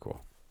would be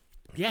cool.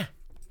 Yeah,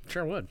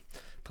 sure would.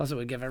 Plus, it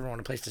would give everyone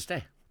a place to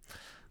stay.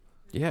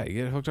 Yeah, you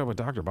get hooked up with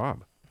Dr.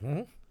 Bob.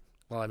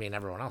 Well, I mean,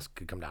 everyone else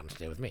could come down and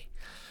stay with me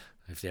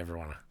if they ever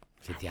want to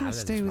take the I want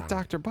island. to stay with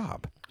Dr.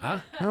 Bob. Huh?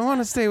 I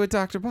want to stay with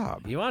Dr.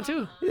 Bob. You want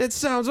to? It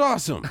sounds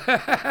awesome.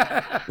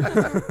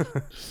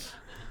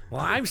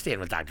 Well, I'm staying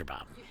with Dr.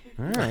 Bob.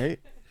 All right.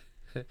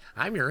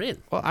 I'm your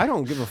in. Well, I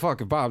don't give a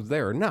fuck if Bob's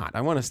there or not. I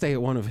want to stay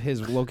at one of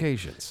his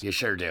locations. You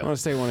sure I do. want to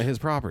stay at one of his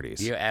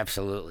properties. You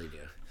absolutely do.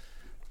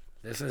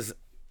 This is.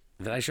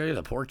 Did I show you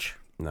the porch?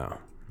 No.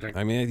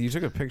 I mean, you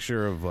took a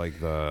picture of like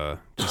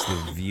just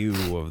the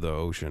view of the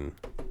ocean.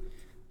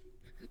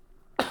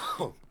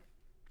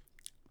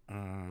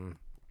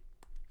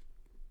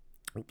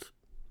 Oops.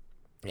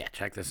 Yeah,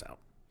 check this out.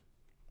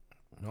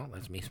 No,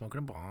 that's me smoking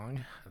a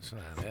bong. That's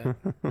not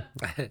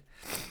it.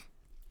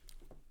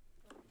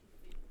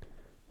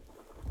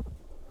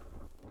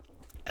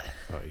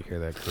 Oh, you hear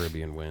that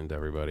Caribbean wind,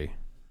 everybody?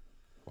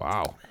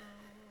 Wow.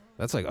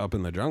 That's like up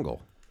in the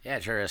jungle. Yeah,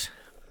 it sure is.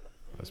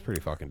 That's pretty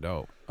fucking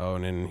dope. Oh,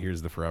 and then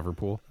here's the forever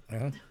pool.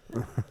 It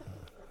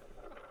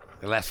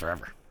lasts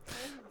forever.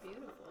 That's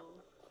beautiful.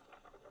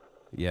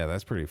 Yeah,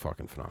 that's pretty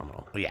fucking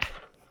phenomenal. Yeah.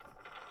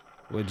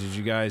 Well, did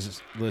you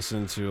guys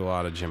listen to a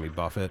lot of Jimmy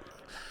Buffett?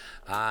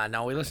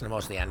 No, we listen to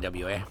mostly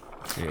NWA.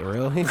 Yeah,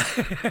 really?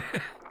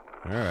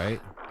 All right.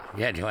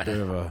 Yeah, do you want Bit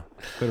to? of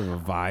a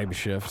vibe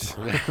shift.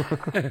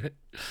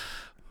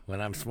 When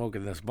I'm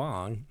smoking this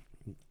bong.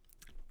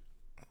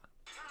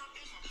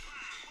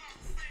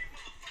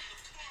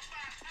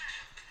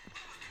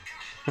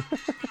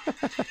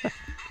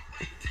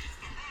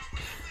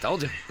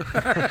 Told you.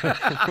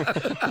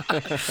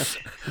 That's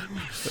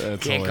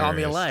Can't call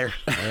me a hilarious.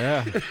 liar.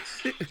 Yeah.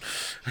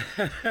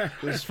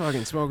 We're just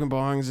fucking smoking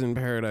bongs in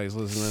paradise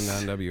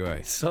listening to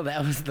NWA. So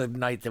that was the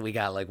night that we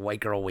got like white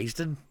girl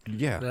wasted.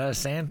 Yeah. You know what I was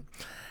saying?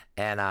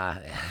 And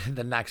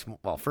the next,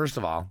 well, first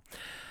of all,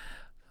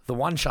 the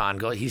one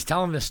Sean he's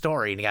telling this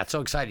story and he got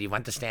so excited he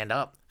went to stand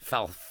up,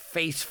 fell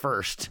face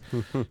first,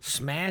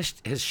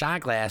 smashed his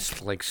shot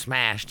glass, like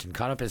smashed and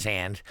cut up his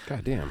hand.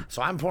 God damn.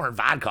 So I'm pouring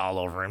vodka all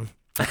over him.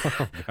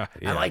 Yeah.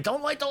 I'm like,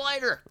 don't light the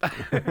lighter.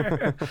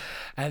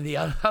 And the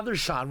other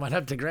Sean went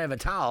up to grab a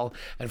towel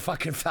and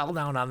fucking fell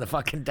down on the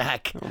fucking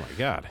deck. Oh my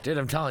God. Dude,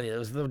 I'm telling you, it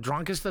was the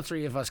drunkest the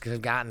three of us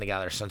have gotten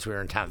together since we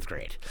were in 10th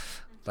grade.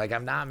 Like,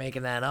 I'm not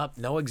making that up.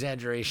 No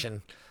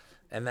exaggeration.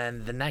 And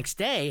then the next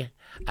day,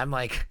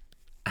 I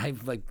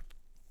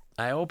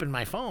opened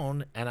my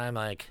phone and I'm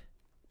like,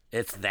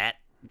 it's that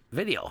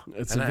video.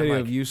 It's And a I'm video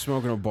like, of you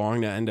smoking a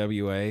bong to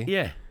NWA.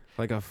 Yeah.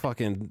 Like a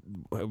fucking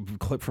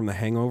clip from The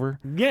Hangover.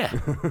 Yeah.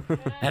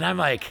 And I'm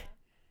like,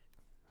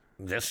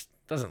 this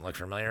doesn't look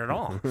familiar at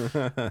all.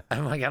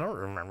 I'm like, I don't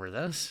remember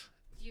this.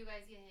 Do you guys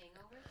get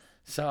hangovers?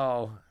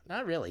 So,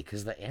 not really,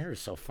 because the air is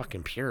so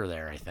fucking pure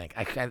there, I think.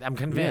 I'm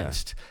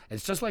convinced.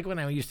 It's just like when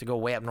I used to go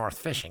way up north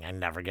fishing. I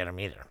never get them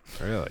either.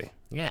 Really?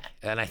 Yeah,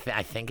 and I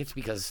think it's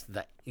because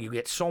you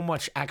get so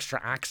much extra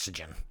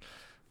oxygen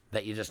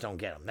that you just don't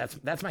get them.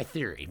 That's my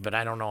theory, but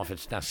I don't know if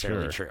it's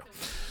necessarily Sure. true.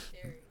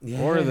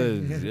 There. Or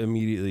the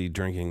immediately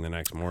drinking the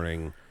next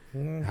morning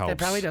helps. It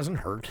probably doesn't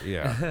hurt.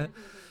 Yeah.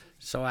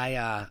 So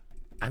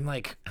I'm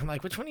like,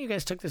 which one of you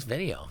guys took this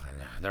video?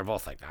 And they're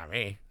both like, not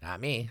me.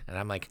 And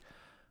I'm like,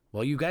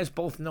 well, you guys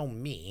both know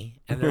me,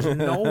 and there's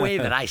no way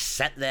that I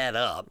set that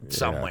up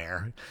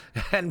somewhere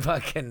and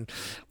fucking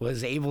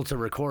was able to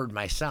record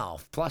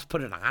myself, plus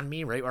put it on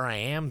me right where I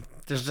am.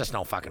 There's just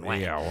no fucking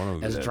way. Yeah, one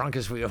of as the- drunk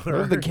as we What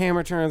were. if the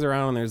camera turns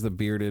around and there's the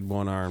bearded,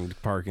 one-armed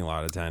parking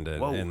lot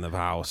attendant Whoa. in the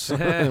house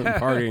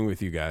partying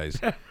with you guys?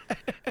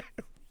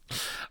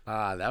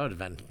 That would have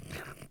been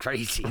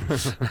crazy.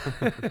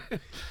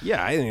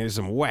 Yeah, I think there's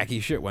some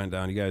wacky shit went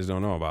down you guys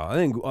don't know about. I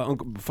think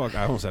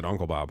I almost said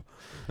Uncle Bob.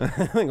 I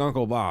think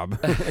Uncle Bob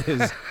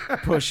is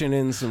pushing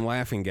in some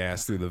laughing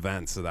gas through the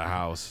vents of the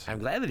house. I'm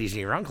glad that he's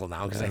your uncle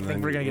now because I And think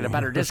then- we're gonna get a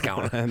better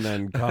discount. And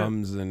then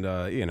comes and,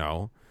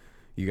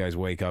 you guys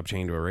wake up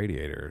chained to a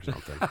radiator or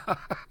something.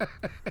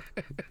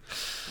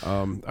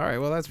 All right,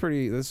 well, that's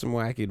some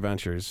wacky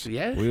adventures.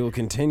 Yeah. We will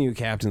continue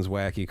Captain's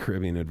Wacky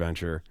Caribbean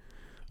Adventure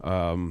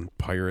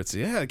Pirates.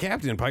 Yeah,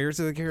 Captain Pirates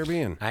of the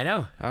Caribbean. I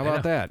know. How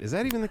about that? Is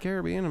that even the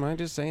Caribbean? Am I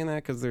just saying that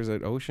because there's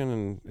an ocean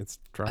and it's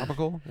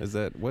tropical?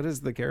 What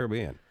is the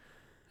Caribbean?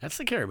 That's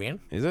the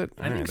Caribbean. Is it?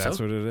 I think that's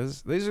so. what it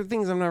is. These are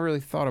things I've not really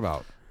thought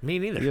about. Me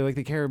neither. You're like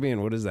the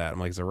Caribbean. What is that? I'm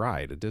like, it's a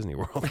ride at Disney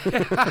World.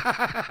 Like,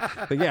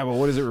 yeah, but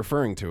what is it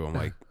referring to? I'm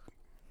like,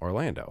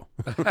 Orlando.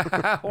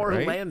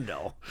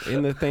 Orlando.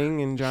 In the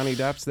thing, and Johnny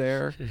Depp's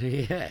there.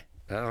 Yeah.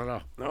 I don't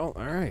know. Oh,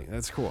 all right,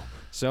 that's cool.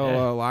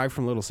 So live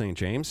from Little St.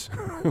 James,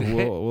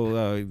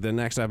 we'll the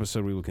next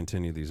episode we will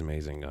continue these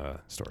amazing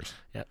stories.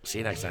 Yep. See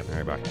you next time.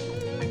 All right, bye.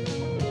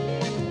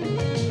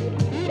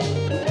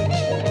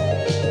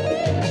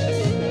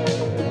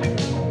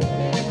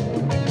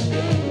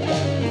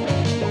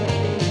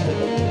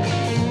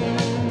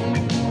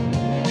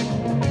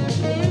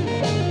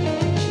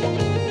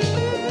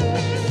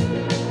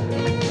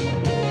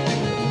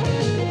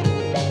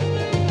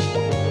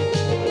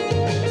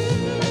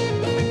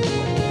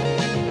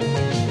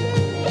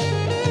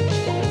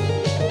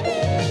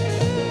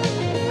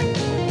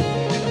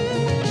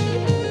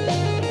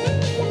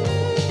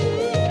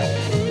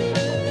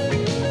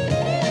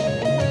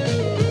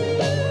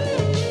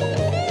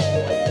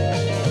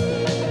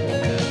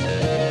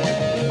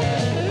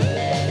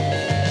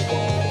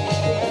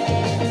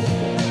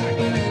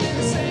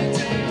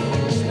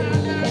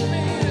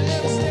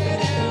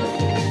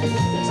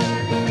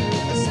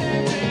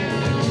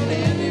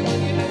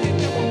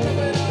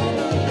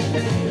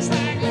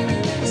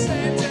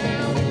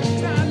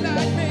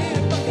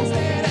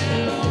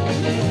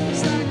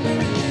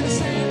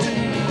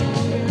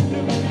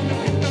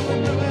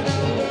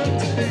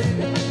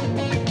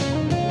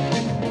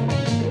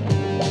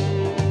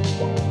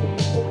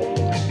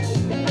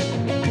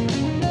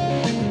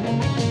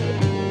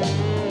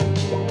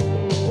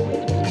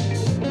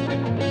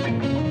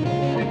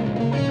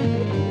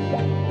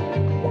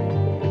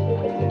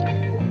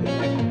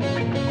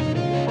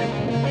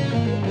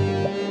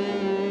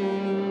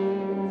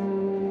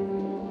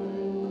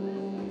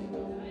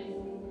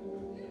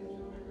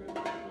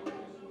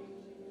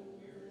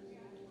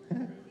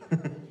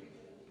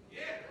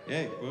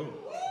 Hey, whoa.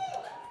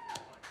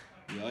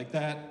 You like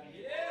that?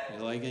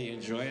 You like it? You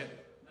enjoy it?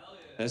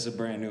 That's a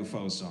brand new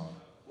faux song.